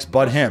one likes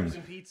but him. Mushrooms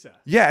and pizza.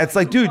 Yeah, it's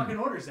like, Who dude. fucking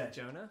orders that,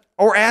 Jonah?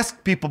 Or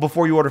ask people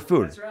before you order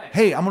food. That's right.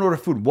 Hey, I'm gonna order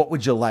food. What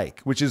would you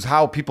like? Which is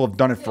how people have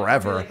done it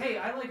forever. Like, hey,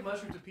 I like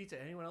mushrooms and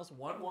pizza. Anyone else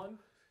want one?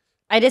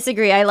 I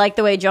disagree. I like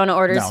the way Jonah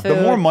orders No, food.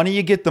 the more money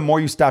you get, the more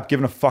you stop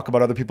giving a fuck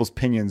about other people's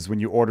opinions when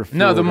you order food.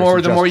 No, the or more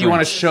suggest you want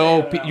to drinks.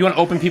 show, you want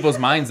to open people's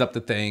minds up to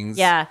things.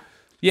 Yeah.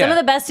 Yeah. Some of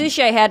the best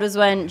sushi I had was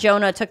when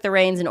Jonah took the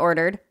reins and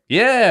ordered.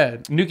 Yeah.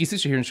 Nuki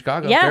Sushi here in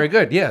Chicago. Yeah. Very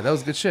good. Yeah, that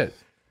was good shit.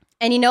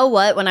 And you know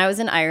what? When I was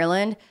in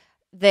Ireland,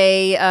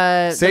 they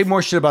Say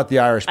more shit about the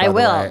Irish. By I the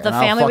will. Way, The and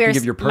I'll family fucking wears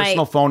give your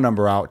personal my- phone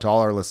number out to all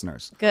our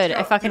listeners. good.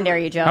 I fucking dare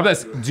you, Joe. How about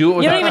this? Do it You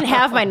without, don't even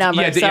have my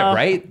number. yeah, so. yeah,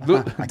 right? Do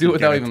it get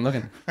without it. even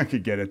looking. I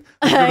could get it.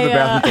 Let's go to the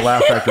bathroom to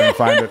laugh after and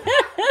find it.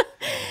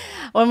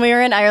 When we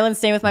were in Ireland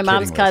staying with my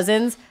mom's kidding, Liz.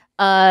 cousins,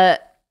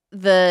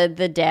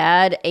 the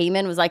dad,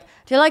 Eamon, was like,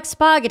 "Do you like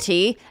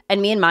spaghetti?"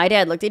 And me and my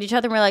dad looked at each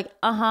other and we're like,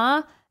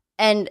 "Uh-huh."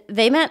 And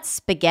they meant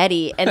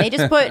spaghetti, and they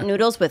just put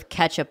noodles with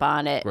ketchup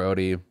on it.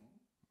 Brody.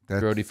 That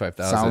Brody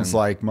 5000. sounds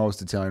like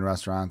most Italian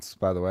restaurants,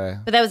 by the way.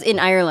 But that was in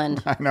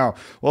Ireland. I know.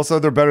 Well, so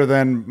they're better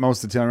than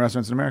most Italian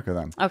restaurants in America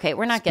then. Okay,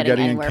 we're not getting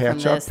Spaghetti and anywhere from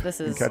ketchup. this. This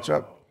and is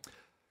ketchup.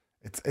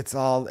 It's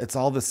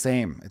all the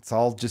same. It's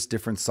all just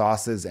different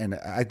sauces, and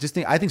I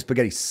think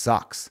spaghetti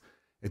sucks.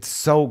 It's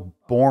so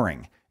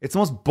boring. It's the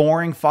most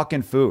boring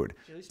fucking food.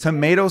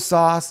 Tomato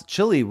sauce,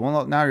 chili.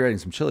 Well, now you're adding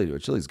some chili to it.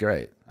 Chili's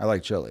great. I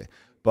like chili,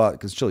 but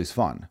because chili's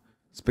fun.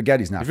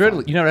 Spaghetti's not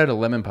fun. You never had a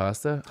lemon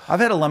pasta? I've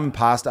had a lemon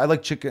pasta. I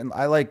like chicken.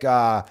 I like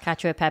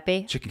cacio e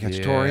pepe. chicken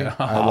cacciatore. Yeah.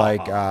 I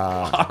like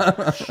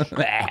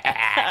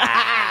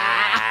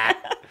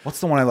what's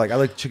the one I like? I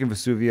like chicken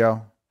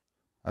Vesuvio.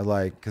 I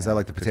like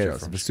the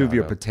potatoes. from Vesuvio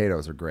Chicago.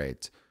 potatoes are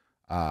great.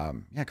 Yeah,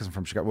 because I'm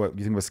from Chicago. What,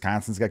 you think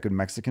Wisconsin's got good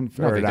Mexican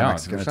food? No, or they not don't.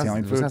 Mexican Wisconsin-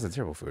 Italian food? Wisconsin's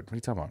terrible food. What are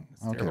you talking about?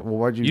 It's Okay, terrible. well,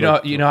 why'd you? You know,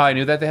 like- you know how I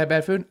knew that they had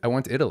bad food? I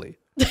went to Italy.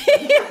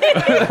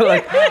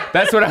 Like,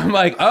 that's what I'm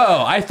like.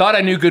 Oh, I thought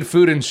I knew good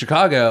food in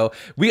Chicago.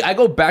 I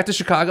go back to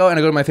Chicago and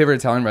I go to my favorite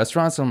Italian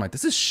restaurants. And I'm like,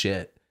 this is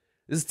shit.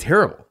 This is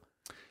terrible.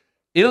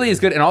 Italy is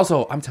good, and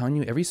also I'm telling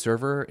you, every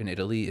server in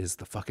Italy is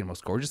the fucking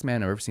most gorgeous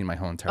man I've ever seen in my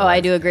whole entire Oh, life.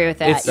 I do agree with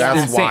that. It's- yeah.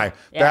 That's insane. why.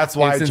 Yeah. That's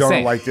why It's Jonah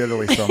insane. liked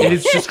Italy so It much.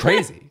 is just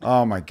crazy.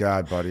 Oh my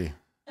god, buddy.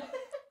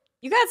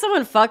 You got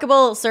someone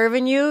fuckable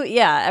serving you?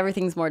 Yeah,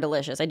 everything's more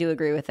delicious. I do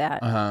agree with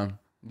that.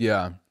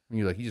 Yeah. And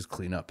you're like, you just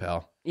clean up,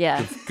 pal.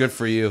 Yeah. Good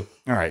for you.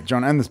 All right,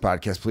 Jonah, end this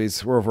podcast,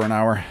 please. We're over an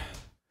hour.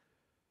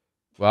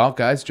 Well,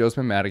 guys, Joe's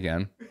been mad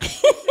again.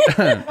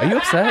 Are you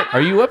upset?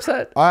 Are you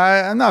upset?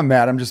 I'm not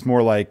mad. I'm just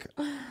more like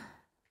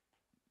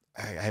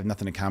I have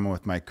nothing in common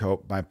with my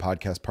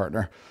podcast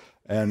partner.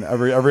 And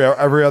every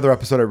other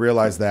episode, I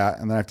realize that,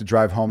 and then I have to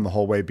drive home the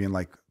whole way being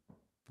like,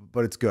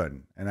 but it's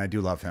good, and I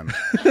do love him,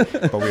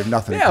 but we have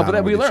nothing. in Yeah, common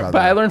but we with each learned. other.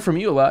 But I learned from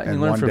you a lot, and And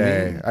you learned one from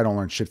day, me. I don't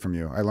learn shit from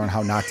you. I learn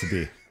how not to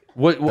be.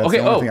 What? That's Okay.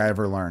 the only Oh, thing I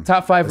ever learned.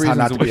 top 5 is how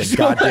not to be a reasons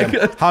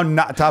goddamn how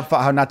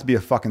not to be a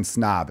fucking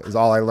snob is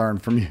all I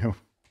learned from you.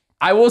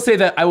 I will say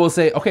that.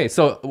 Okay.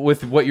 So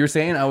with what you're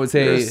saying, I would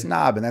You're a say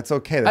snob, and that's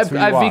okay. That's who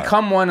you I've are.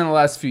 become one in the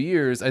last few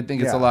years. I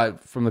think it's Yeah. a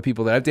lot from the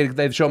people that I've dated.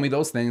 They've shown me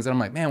those things, and I'm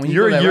like, man, when you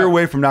You're go a that year route-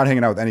 away from not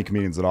hanging out with any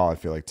comedians at all. I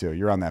feel like too.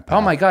 You're on that path.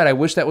 Oh my god, I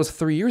wish that was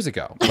 3 years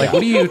ago. Like,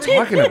 what are you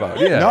talking about?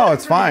 Yeah. No,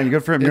 it's fine.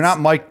 Good for him. You're not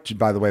Mike,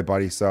 by the way,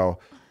 buddy. So,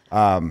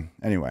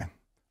 anyway,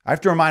 I have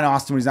to remind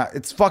Austin when he's not.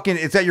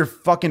 It's at your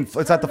fucking.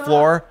 It's at the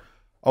floor.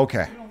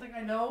 Okay. You don't think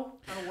I know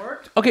how it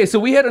worked? Okay, so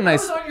we had a I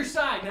nice. was on your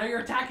side. Now you're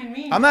attacking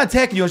me. I'm not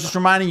attacking you. I was just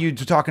reminding you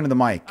to talk into the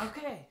mic.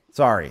 Okay.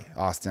 Sorry,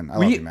 Austin. I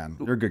love you, man.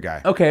 You're a good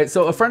guy. Okay,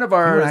 so a friend of You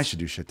and I ours. should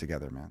do shit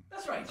together, man.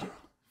 That's right, Joe.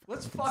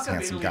 Let's This fuck up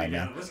handsome Italy guy,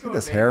 together. man. Let's Look go at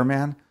this to hair, Vegas.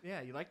 man.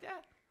 Yeah, you like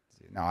that?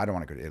 No, I don't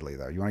want to go to Italy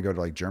though. You want to go to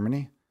like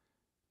Germany?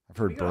 I've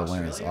heard We go to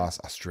Berlin is Australia?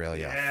 awesome.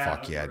 Australia. Yeah, Fuck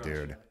let's yeah, go to dude.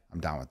 Australia. I'm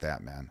down with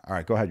that, man. All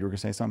right, go ahead. You were gonna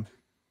say something?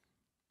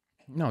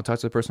 No, talk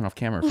to the person off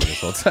camera for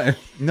this whole time.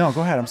 No,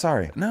 go ahead. I'm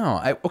sorry. No,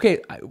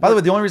 okay. By the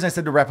way, the only reason I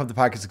said to wrap up the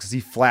podcast is because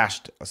he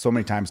flashed so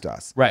many times to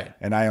us. Right.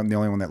 And I am the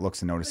only one that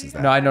looks and notices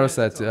that. No, I noticed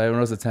that. Too. I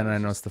noticed the 10 and I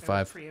noticed the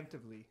Kind of 5.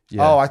 Preemptively.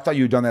 Yeah. Oh, I thought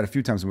you had done that a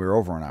few times when we were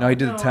over an hour. No, he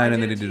did No, the 10 I and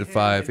then he it did to the him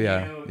 5. and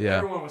Yeah. you. Yeah.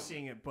 Everyone was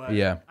seeing it, but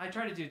Yeah. I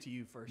tried to do it to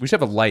you first. We should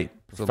have a light.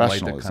 So the light that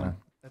Professionalism. kinda...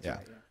 That's Yeah.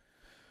 right.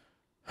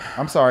 Yeah.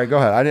 I'm sorry. Go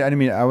ahead. I didn't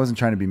mean. I wasn't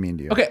trying to be mean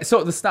to you. Okay,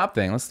 so the stop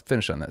thing. Let's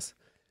finish on this.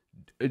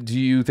 Do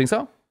you think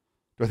so?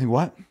 Do I think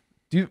what?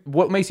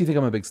 What makes you think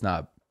I'm a big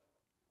snob?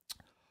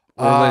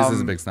 Or Liz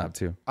is a big snob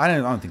too. I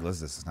don't think Liz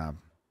is a snob.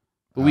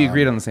 But we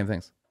agreed on the same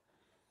things.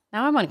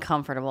 Now I'm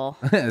uncomfortable.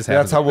 This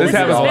That's how we'll this leave it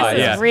happens a all. lot. This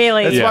is Yeah.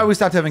 really. That's Yeah. why we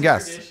stopped having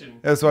guests. tradition.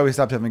 That's why we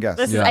stopped having guests.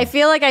 This is, Yeah. I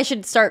feel like I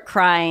should start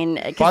crying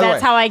By because the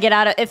that's way- how I get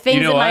out of if things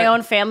You know in my what?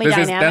 own family This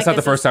is- dynamic. That's not the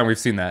this first is- time we've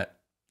seen that.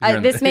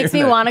 This makes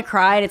me want to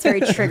cry, and it's very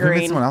Did we make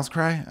triggering. someone else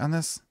cry on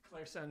this?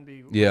 Claire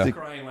Sunby Yeah. was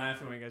crying,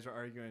 laughing when you guys were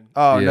arguing.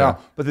 Oh Yeah. no!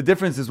 But the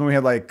difference is when we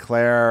had like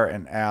Claire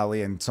and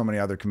Allie and so many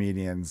other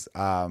comedians,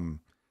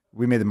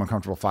 we made them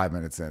uncomfortable 5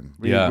 minutes in.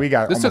 We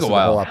got This took almost a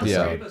while. The whole Yeah.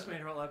 episode. Davis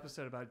made her whole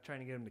episode about trying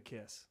to get him to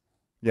kiss.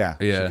 Yeah,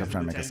 Yeah. She kept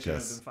trying to The make us tension of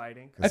kiss. them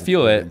fighting. I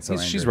feel We're it. getting so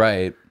She's angry.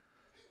 right.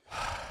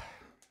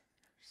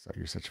 So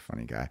you're such a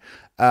funny guy.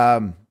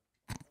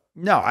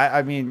 No,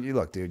 I mean, you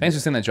look, dude. Thanks for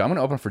saying that, Joe. I'm going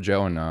to open for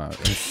Joe in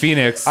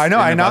Phoenix. I know.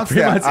 in I about announced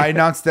 3 that. months. I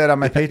announced that on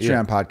my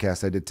Patreon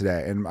podcast I did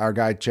today, and our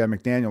guy Chad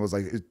McDaniel was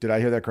like, "Did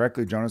I hear that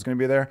correctly? Jonah's going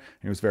to be there." And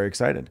he was very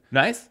excited.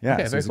 Nice. Yeah,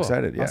 Okay, so very he's cool.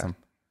 excited. Yeah. Awesome.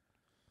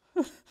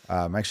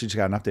 Actually, just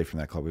got an update from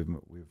that club.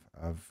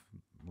 I've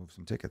moved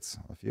some tickets,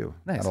 a few,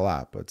 Nice. not a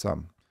lot, but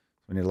some.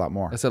 We need a lot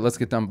more. I said, let's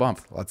get done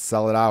bump. Let's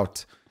sell it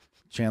out.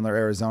 Chandler,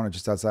 Arizona,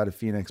 just outside of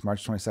Phoenix,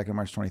 March 22nd,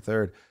 March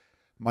 23rd.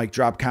 Mic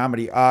Drop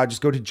Comedy.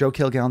 Just go to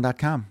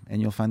joekilgallen.com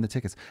and you'll find the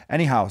tickets.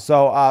 Anyhow,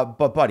 so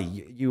but buddy,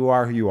 you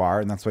are who you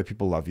are, and that's why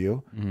people love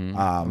you.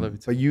 love you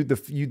too.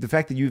 But the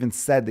fact that you even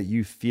said that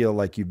you feel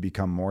like you've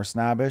become more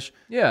snobbish,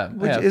 Yeah.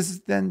 which yeah. is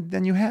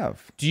then you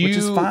have, Do which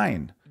is you-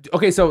 fine.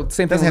 Okay, so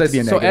same thing. Doesn't have with to be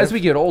a this. So as negative. we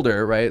get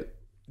older, right?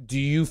 Do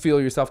you feel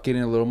yourself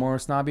getting a little more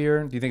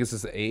snobbier? Do you think it's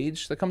just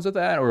age that comes with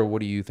that, or what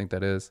do you think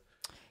that is?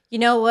 You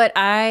know what?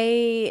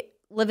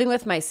 Living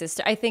with my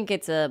sister, I think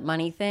it's a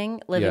money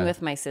thing. Living Yeah.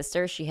 with my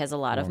sister, she has a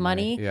lot of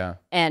money. Yeah.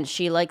 And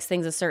she likes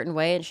things a certain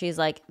way. And she's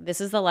like, this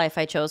is the life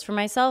I chose for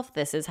myself.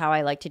 This is how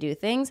I like to do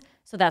things.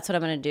 So that's what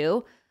I'm going to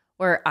do.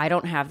 Where I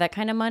don't have that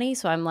kind of money.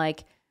 So I'm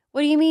like,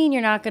 what do you mean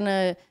you're not going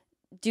to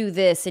do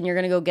this and you're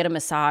going to go get a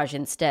massage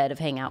instead of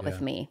hang out with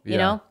me? You Yeah.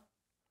 know?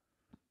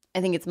 I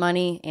think it's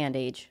money and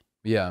age.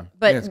 Yeah.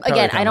 But Yeah, it's probably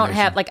a again, I don't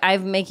have, combination. like,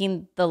 I'm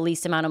making the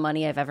least amount of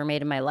money I've ever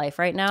made in my life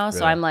right now.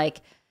 So Really? I'm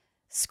like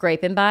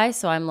scraping by.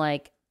 So I'm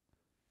like,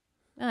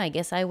 oh, I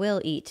guess I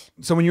will eat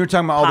So when you were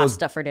talking about all those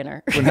pasta for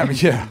dinner.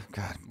 yeah,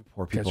 God,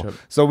 poor people. up.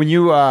 So when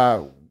you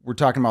were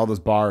talking about all those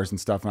bars and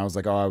stuff, and I was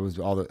like, oh, I was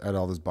at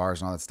all those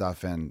bars and all that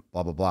stuff, and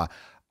blah blah blah.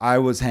 I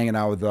was hanging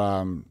out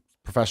with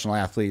professional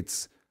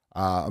athletes,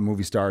 a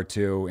movie star or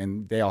two,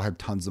 and they all had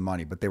tons of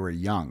money, but they were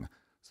young,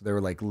 so they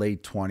were like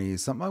late 20s.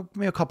 Some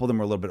maybe a couple of them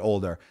were a little bit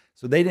older,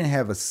 so they didn't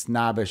have a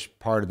snobbish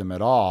part of them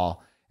at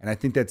all. And I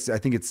think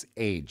it's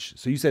age.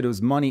 So you said it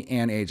was money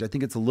and age. I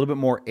think it's a little bit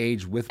more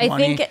age with I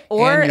money think-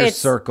 or and your it's-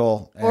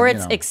 circle, Or and,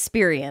 it's you know,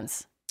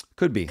 experience.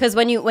 could be. Because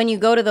when you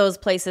go to those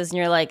places and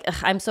you're like, "Ugh,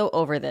 I'm so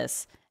over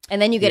this. And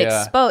then you get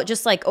Yeah. exposed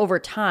just like over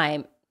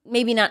time,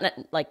 maybe not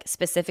like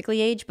specifically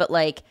age, but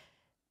like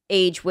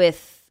age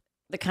with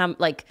the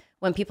like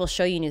when people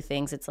show you new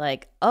things, it's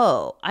like,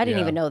 oh, I didn't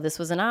Yeah. even know this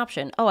was an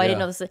option. Oh, I didn't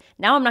Yeah. know this.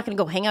 Now I'm not going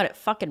to go hang out at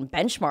fucking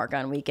Benchmark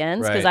on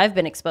weekends because Right. I've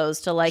been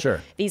exposed to like Sure.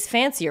 these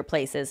fancier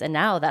places. And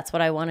now that's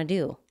what I want to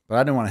do. But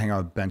I didn't want to hang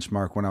out with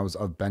Benchmark when I was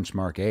of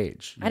Benchmark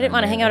age. I didn't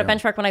want to hang out at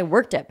Benchmark when I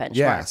worked at Benchmark.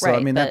 Yeah, so right,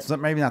 I mean but- that's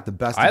maybe not the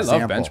best. I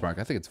example. love Benchmark.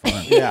 I think it's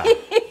fun. Yeah,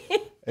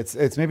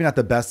 it's maybe not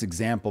the best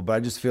example, but I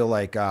just feel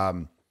like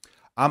I'm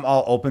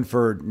all open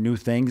for new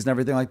things and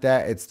everything like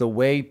that. It's the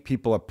way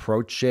people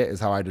approach shit is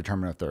how I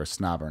determine if they're a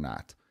snob or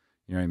not.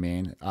 You know what I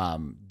mean?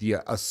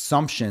 The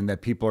assumption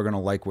that people are gonna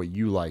like what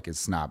you like is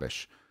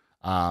snobbish.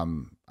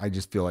 I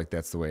just feel like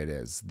that's the way it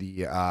is.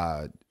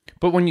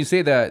 But when you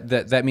say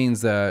that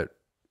means that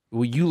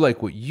you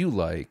like what you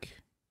like.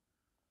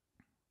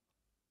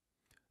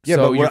 Yeah,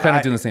 so but you're what kind I-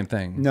 of doing the same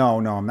thing. No,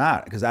 I'm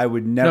not, because I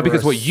would never. No,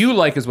 because what you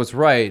like is what's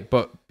right,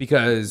 but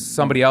because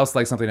somebody else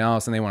likes something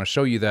else and they want to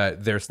show you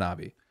that, they're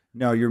snobby.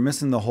 No, you're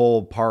missing the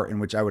whole part in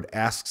which I would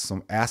ask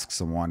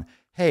someone,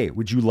 "Hey,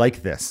 would you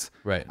like this?"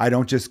 Right. I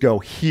don't just go,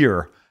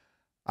 "Here,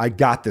 I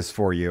got this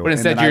for you," But and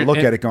instead then I you're- look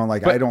and- at it going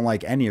like, but- "I don't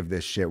like any of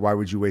this shit. Why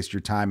would you waste your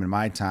time and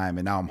my time?"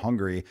 And now I'm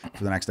hungry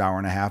for the next hour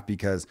and a half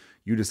because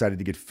you decided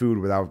to get food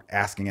without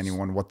asking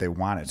anyone what they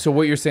wanted. So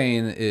what you're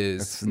saying is,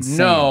 That's insane.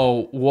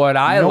 no, what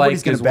I Nobody's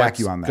like gonna is back what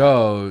you on that.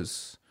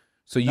 goes.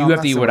 So you No, I'm have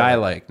not to eat saying what what I I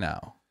like. like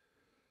now.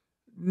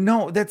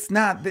 No, that's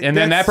not. And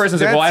then that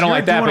person's like, well, I don't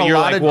like that, but you're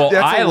like, well,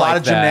 that's I a lot like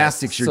of that.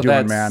 gymnastics you're So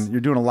doing, that's- man.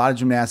 You're doing a lot of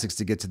gymnastics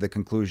to get to the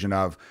conclusion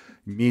of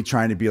me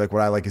trying to be like,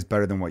 what I like is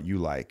better than what you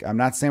like. I'm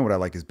not saying what I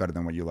like is better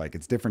than what you like.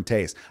 It's different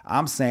tastes.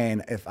 I'm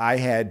saying if I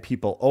had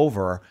people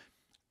over,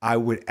 I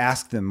would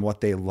ask them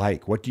what they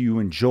like. What do you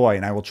enjoy?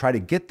 And I will try to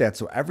get that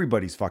so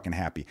everybody's fucking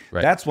happy.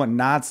 Right. That's what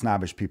not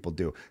snobbish people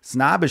do.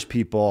 Snobbish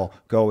people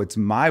go, it's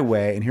my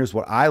way, and here's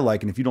what I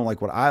like. And if you don't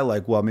like what I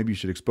like, well, maybe you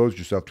should expose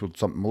yourself to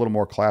something a little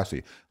more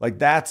classy. Like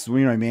that's, you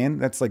know what I mean?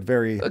 That's like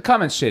very... The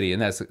comment's shitty,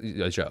 and that's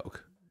a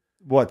joke.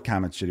 What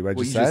comment shitty? What I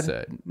just you said? just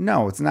said.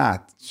 No, it's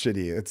not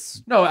shitty.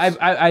 It's... No,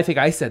 I think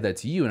I said that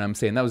to you, and I'm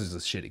saying that was just a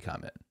shitty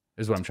comment,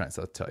 is what I'm trying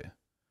to tell you.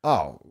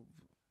 Oh.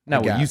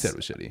 Not what you guess. said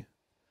was shitty.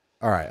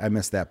 All right. I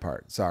missed that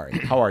part. Sorry.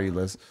 How are you,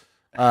 Liz?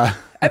 I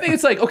think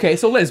it's like, okay,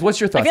 so Liz, what's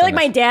your thoughts I feel on like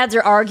my this? dads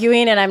are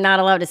arguing and I'm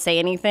not allowed to say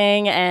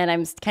anything, and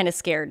I'm kind of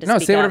scared to No,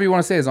 speak say up. whatever you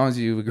want to say as long as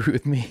you agree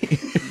with me.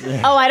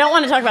 Oh, I don't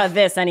want to talk about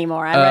this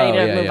anymore. I'm ready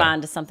to yeah, move yeah.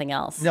 on to something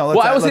else. No, Well,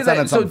 I will say let's end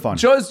on that. So something fun.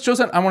 Joe's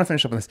I want to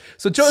finish up on this.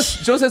 So Joe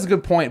says a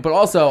good point, but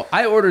also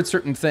I ordered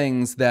certain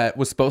things that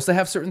was supposed to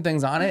have certain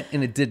things on it,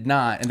 and it did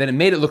not, and then it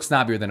made it look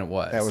snobbier than it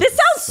was. That was- This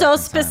sounds so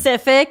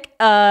specific.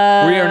 We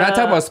are not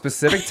talking about a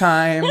specific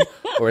time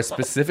or a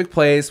specific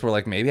place where,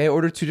 like, maybe I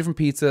ordered 2 different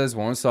pizzas,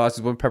 one with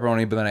sausage, one with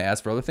pepperoni, but then I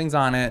asked for other things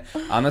on it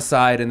on the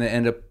side, and they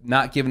end up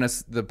not giving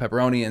us the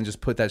pepperoni and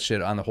just put that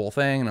shit on the whole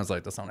thing. And I was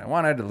like, that's not what I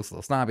wanted. It looks a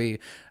little snobby.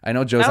 I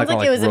know Joe's Sounds not like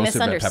going it to was like a roast it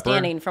with pepper.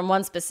 misunderstanding from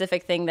one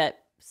specific thing that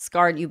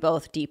scarred you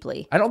both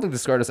deeply. I don't think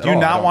this scarred us at Do all.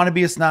 you I not don't- want to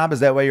be a snob?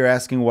 Is that why you're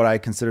asking what I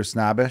consider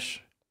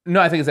snobbish?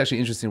 No, I think it's actually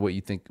interesting what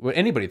you think, what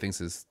anybody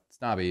thinks is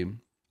snobby.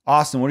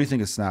 Austin, what do you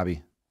think is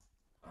snobby?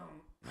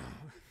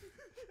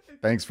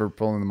 Thanks for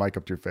pulling the mic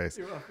up to your face.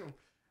 You're welcome.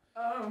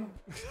 Don't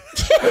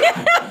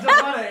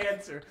want to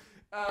answer.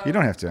 You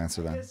don't have to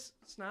answer I that. guess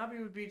snobby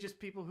would be just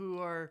people who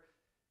are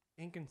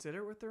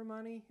inconsiderate with their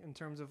money in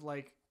terms of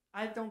like,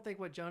 I don't think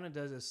what Jonah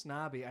does is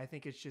snobby. I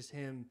think it's just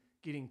him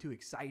getting too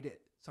excited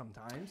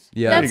sometimes.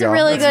 Yeah. There you That's a go.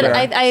 really That's good.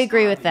 fair. I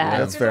agree with that. Yeah,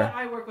 that's Because fair.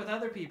 I work with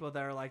other people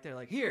that are like, they're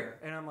like, here.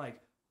 And I'm like,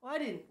 well, I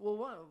didn't.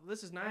 Well,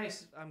 this is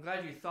nice. I'm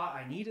glad you thought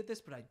I needed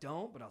this, but I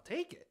don't, but I'll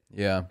take it.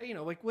 Yeah. You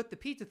know, like with the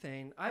pizza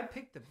thing, I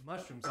picked the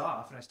mushrooms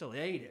off and I still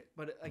ate it.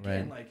 But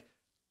again, Right. like,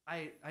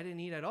 I didn't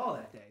eat at all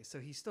that day. So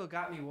he still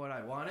got me what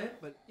I wanted.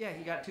 But yeah,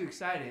 he got too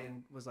excited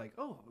and was like,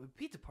 oh, a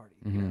pizza party,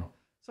 you know?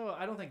 So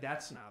I don't think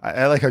that's snobby.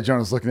 I like how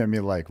Jonah's looking at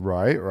me like,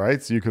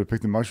 right? So you could have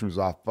picked the mushrooms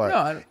off. But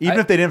No, even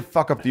if they didn't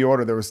fuck up the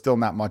order, there was still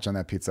not much on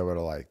that pizza I would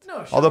have liked.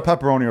 No, sure. Although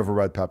pepperoni over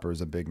red pepper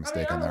is a big I mean,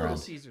 mistake I'm on a their Little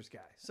end. Caesars guy.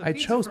 So I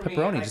pizza chose for me,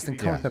 pepperoni, I just could didn't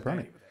be come with fine pepperoni.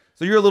 with it.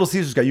 So you're a Little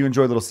Caesars guy. You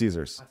enjoy Little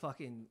Caesars. I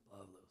fucking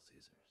love Little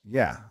Caesars.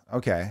 Yeah.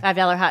 Okay.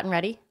 $5 hot and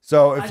ready.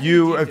 So I if think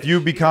you it's if you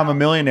good. become a Yeah.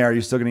 millionaire,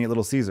 you're still gonna eat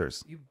Little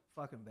Caesars. You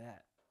fucking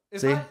bet.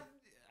 If See?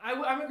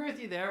 I'm agree with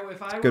you there.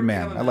 If I were Good to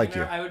man. become a I like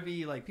millionaire, you. I would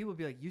be like, people would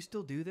be like, you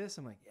still do this?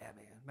 I'm like, yeah,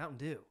 man, Mountain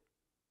Dew.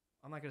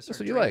 I'm not gonna start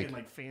what you drinking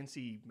like. like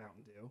fancy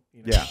Mountain Dew.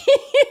 You know? Yeah.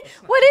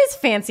 What is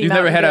fancy? You've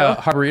Mountain never had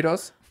Dew? a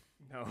Harboritos?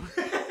 No.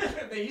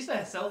 They used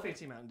to sell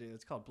fancy Mountain Dew.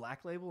 It's called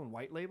Black Label and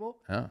White Label.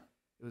 Oh.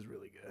 It was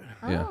really good.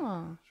 Yeah.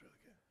 Oh.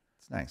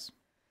 It's nice.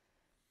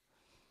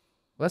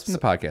 Well, that's been the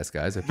podcast,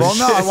 guys. I Well,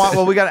 no,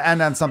 appreciate it. we got to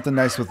end on something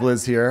nice with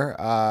Liz here.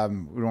 We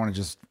don't want to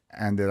just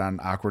end it on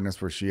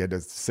awkwardness where she had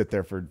to sit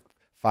there for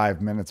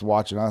 5 minutes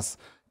watching us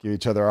give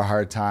each other a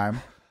hard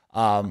time.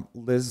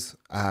 Liz,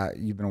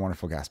 you've been a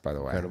wonderful guest, by the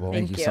way. Incredible.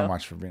 Thank you so you.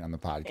 much for being on the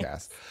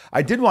podcast.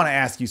 I did want to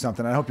ask you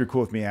something. I hope you're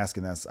cool with me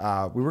asking this.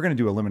 We were going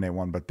to do Eliminate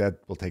one, but that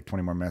will take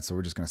 20 more minutes, so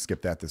we're just going to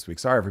skip that this week.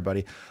 Sorry,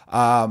 everybody.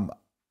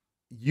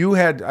 You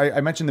had, I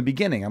mentioned in the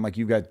beginning, I'm like,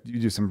 you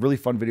do some really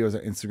fun videos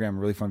on Instagram,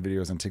 really fun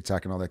videos on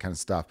TikTok and all that kind of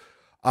stuff.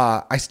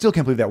 I still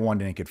can't believe that one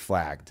didn't get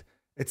flagged.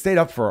 It stayed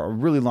up for a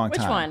really long Which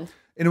time. one?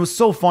 And it was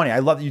so funny. I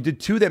love you did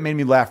 2 that made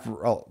me laugh,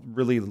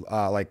 really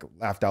like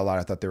laughed out loud.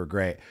 I thought they were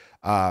great.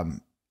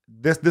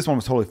 This one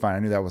was totally fine. I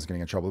knew that I wasn't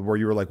getting in trouble. Where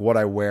you were like, what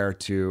I wear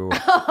to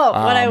What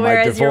I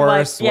wear my as your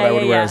wife. divorce, what I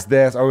would wear as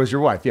this. Oh, it was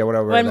your wife. Yeah, what I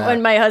wear when that.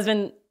 when my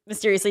husband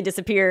mysteriously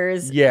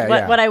disappears. Yeah, what,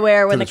 yeah. what I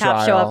wear To when the the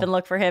cops show trial. up and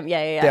look for him.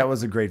 Yeah. That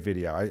was a great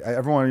video.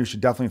 Everyone, you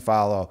should definitely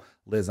follow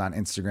Liz on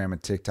Instagram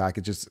and TikTok.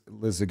 It's just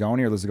Liz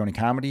Zagone or Liz Zagone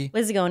Comedy.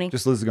 Liz Zagone.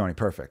 Just Liz Zagone.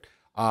 Perfect.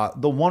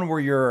 The one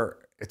where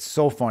it's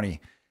so funny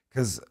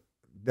because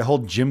the whole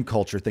gym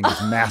culture thing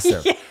is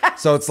massive.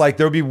 So it's like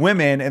there'll be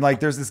women and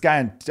like there's this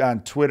guy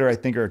on Twitter, I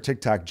think, or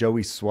TikTok,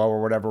 Joey Swow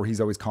or whatever, where he's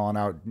always calling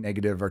out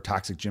negative or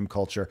toxic gym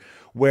culture,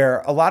 where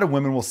a lot of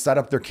women will set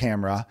up their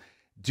camera,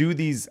 do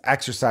these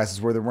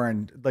exercises where they're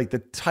wearing like the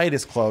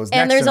tightest clothes.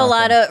 And next to there's a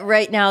lot nothing. of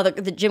right now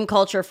the gym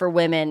culture for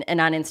women and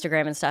on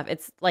Instagram and stuff.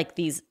 It's like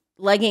these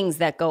leggings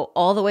that go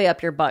all the way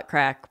up your butt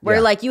crack, where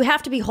Yeah. like you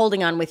have to be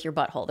holding on with your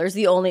butthole. That's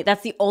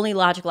the only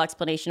logical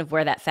explanation of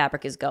where that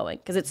fabric is going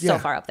because it's so Yeah.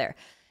 far up there.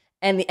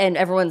 and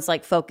everyone's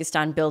like focused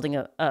on building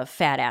a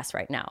fat ass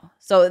right now.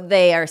 So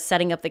they are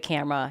setting up the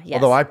camera. Yes.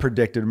 Although I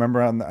predicted,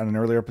 remember on an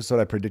earlier episode,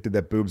 I predicted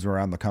that boobs were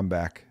on the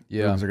comeback.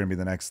 Yeah. Boobs are going to be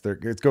the next.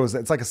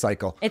 It's like a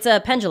cycle. It's a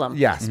pendulum.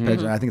 Yes, I think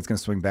it's going to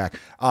swing back.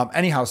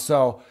 Anyhow,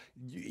 so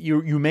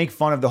you make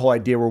fun of the whole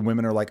idea where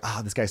women are like,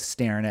 oh, this guy's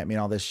staring at me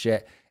and all this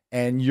shit,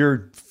 and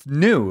you're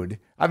nude.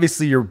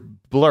 Obviously, you're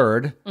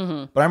blurred.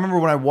 But I remember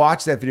when I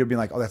watched that video, being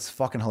like, oh, that's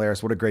fucking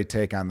hilarious. What a great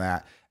take on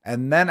that.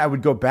 And then I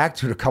would go back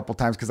to it a couple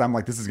times because I'm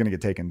like, this is going to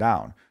get taken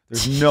down.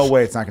 There's no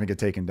way it's not going to get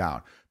taken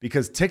down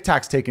because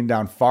TikTok's taken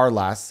down far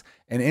less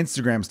and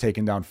Instagram's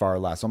taken down far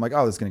less. So I'm like,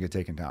 oh, this is going to get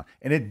taken down.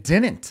 And it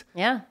didn't.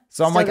 Yeah.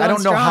 So I'm Still like, I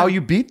don't know going how strong.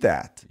 you beat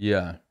that.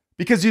 Yeah.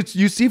 Because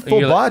you see full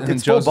You're butt. like- and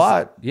It's full Joe's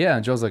butt. Yeah,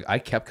 and Joe's like, I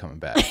kept coming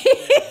back.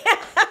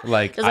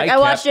 Like, Just like I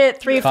watched it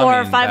 300,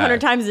 400,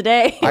 500 times a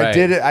day. Right. I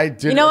did it. I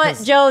did You know it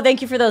what, Joe?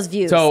 Thank you for those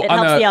views. So it on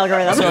helps the- the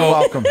algorithm. so- You're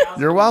welcome.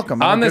 You're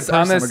welcome. I'm On a this- good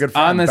person. I'm a good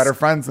friend. on this- Better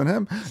friends than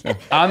him.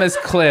 on this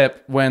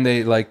clip when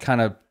they like kind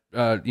of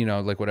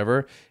like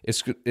whatever,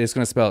 it's going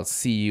to spell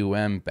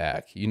cum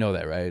back. You know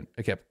that, right?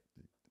 I kept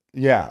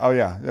Yeah. Oh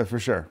yeah, for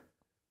sure.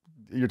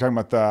 You're talking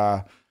about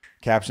the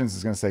captions.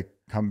 It's going to say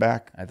come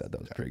back. I thought that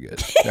was pretty good.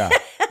 Yeah.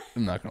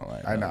 I'm not gonna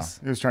lie. I know.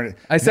 He was trying to.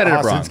 I said it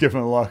Austin's wrong.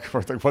 giving a look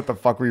for like, what the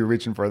fuck were you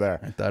reaching for there?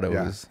 I thought it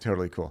was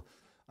totally cool.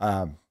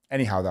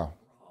 Anyhow, though,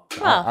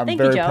 Well, I'm thank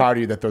very you, Joe. proud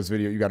of you that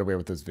you got away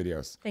with those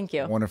videos. Thank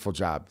you. Wonderful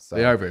job. So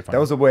They are very funny. That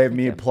was a way of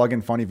me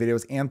plugging funny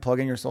videos and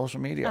plugging your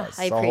social media.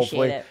 I so appreciate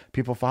hopefully it.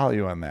 people follow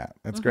you on that.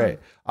 That's great.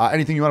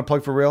 Anything you want to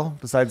plug for real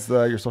besides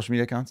your social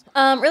media accounts?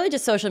 Really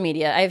just social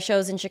media. I have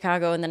shows in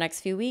Chicago in the next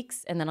few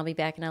weeks, and then I'll be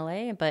back in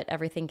LA, but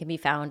everything can be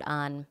found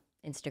on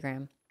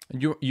Instagram.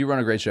 you run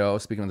a great show.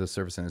 Speaking of the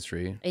service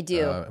industry, I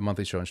do. A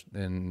monthly show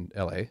in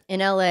LA. In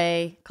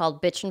LA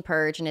called Bitch and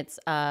Purge, and it's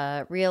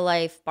real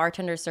life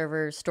bartender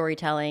server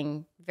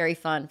storytelling. Very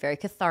fun, very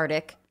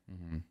cathartic.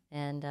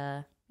 And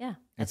yeah.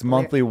 It's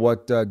monthly.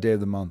 What day of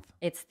the month?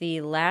 It's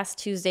the last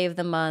Tuesday of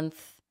the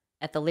month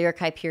at the Lyric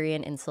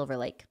Hyperion in Silver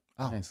Lake.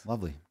 Oh, Nice.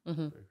 lovely.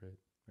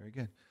 Very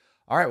good.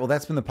 All right. Well,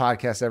 that's been the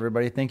podcast,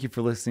 everybody. Thank you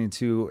for listening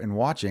to and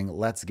watching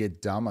Let's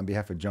Get Dumb. On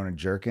behalf of Jonah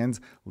Jerkins,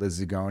 Liz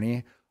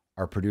Zagone,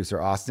 our producer,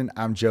 Austin,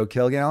 I'm Joe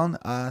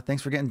Kilgallen.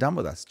 Thanks for getting dumb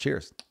with us.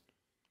 Cheers.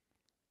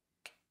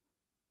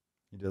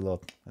 You did a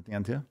little at the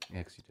end, too?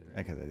 Yeah, 'cause you did it.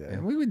 Okay,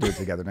 we would do it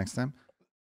together next time.